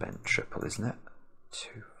 that's a bent triple, isn't it?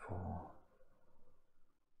 2, 4.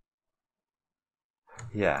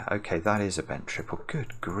 Yeah, okay, that is a bent triple.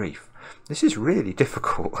 Good grief. This is really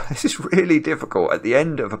difficult. This is really difficult at the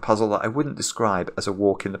end of a puzzle that I wouldn't describe as a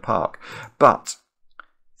walk in the park. But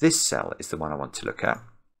this cell is the one I want to look at.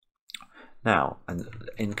 Now, and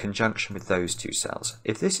in conjunction with those 2 cells,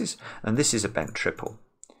 if this is, and this is a bent triple,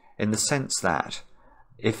 in the sense that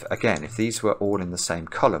if these were all in the same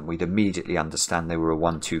column, we'd immediately understand they were a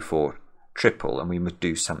 1, 2, 4 triple and we would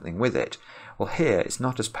do something with it. Well, here it's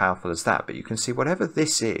not as powerful as that, but you can see whatever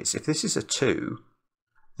this is, if this is a 2,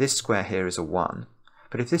 this square here is a 1,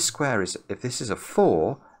 but if this is a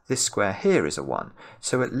 4, this square here is a 1.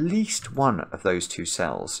 So at least one of those 2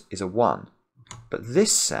 cells is a 1, but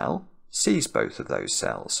this cell sees both of those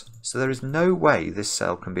cells. So there is no way this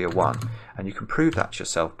cell can be a 1, and you can prove that to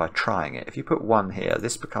yourself by trying it. If you put 1 here,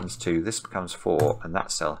 this becomes 2, this becomes 4, and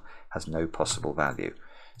that cell has no possible value.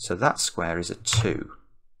 So that square is a 2,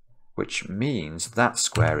 which means that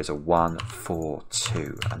square is a 1, 4,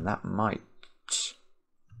 2, and that might,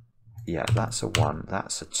 yeah, that's a 1,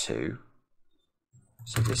 that's a 2.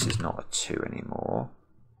 So this is not a 2 anymore.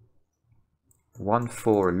 1,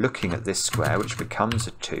 4 looking at this square, which becomes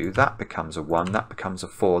a 2, that becomes a 1, that becomes a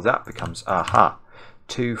 4, that becomes, aha,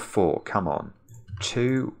 2, 4, come on,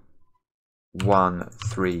 2, 1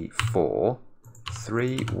 3 4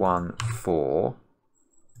 3 1 4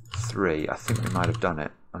 3. I think we might have done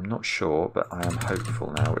it. I'm not sure, but I am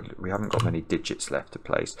hopeful now. We haven't got many digits left to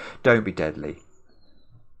place. Don't be deadly.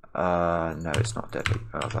 No, it's not deadly.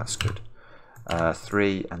 Oh, that's good.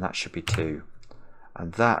 3, and that should be 2.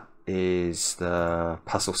 And that is the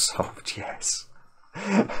puzzle solved. Yes.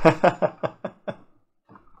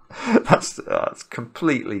 That's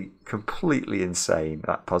completely insane,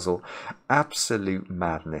 that puzzle. Absolute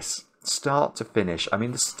madness. Start to finish. I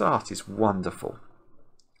mean, the start is wonderful.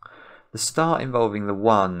 The start involving the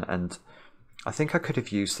 1, and I think I could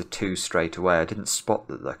have used the 2 straight away. I didn't spot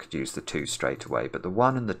that I could use the 2 straight away, but the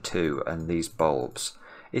 1 and the 2 and these bulbs,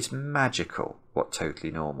 it's magical what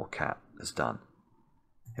Totally Normal Cat has done.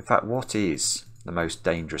 In fact, what is the most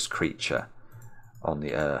dangerous creature on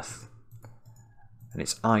the earth? And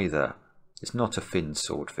it's not a fin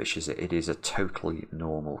swordfish, is it? It is a totally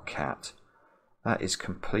normal cat. That is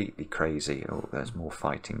completely crazy. Oh, there's more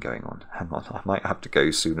fighting going on. Hang on, I might have to go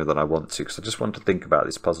sooner than I want to, because I just want to think about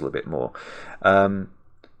this puzzle a bit more.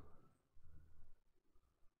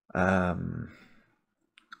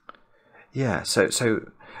 Yeah,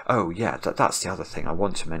 oh yeah, that's the other thing I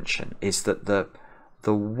want to mention, is that the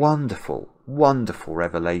wonderful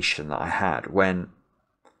revelation that I had when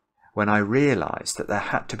I realised that there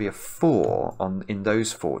had to be a 4 in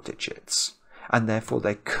those 4 digits, and therefore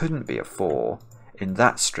there couldn't be a 4 in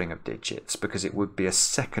that string of digits, because it would be a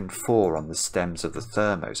second 4 on the stems of the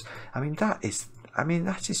thermos. I mean, that is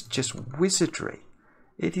just wizardry.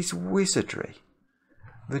 It is wizardry.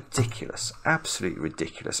 Ridiculous, absolutely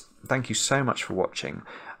ridiculous. Thank you so much for watching.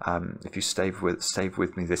 If you stayed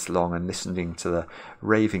with me this long and listening to the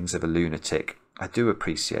ravings of a lunatic, I do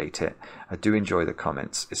appreciate it. I do enjoy the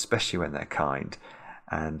comments, especially when they're kind.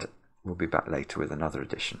 And we'll be back later with another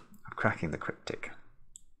edition of Cracking the Cryptic.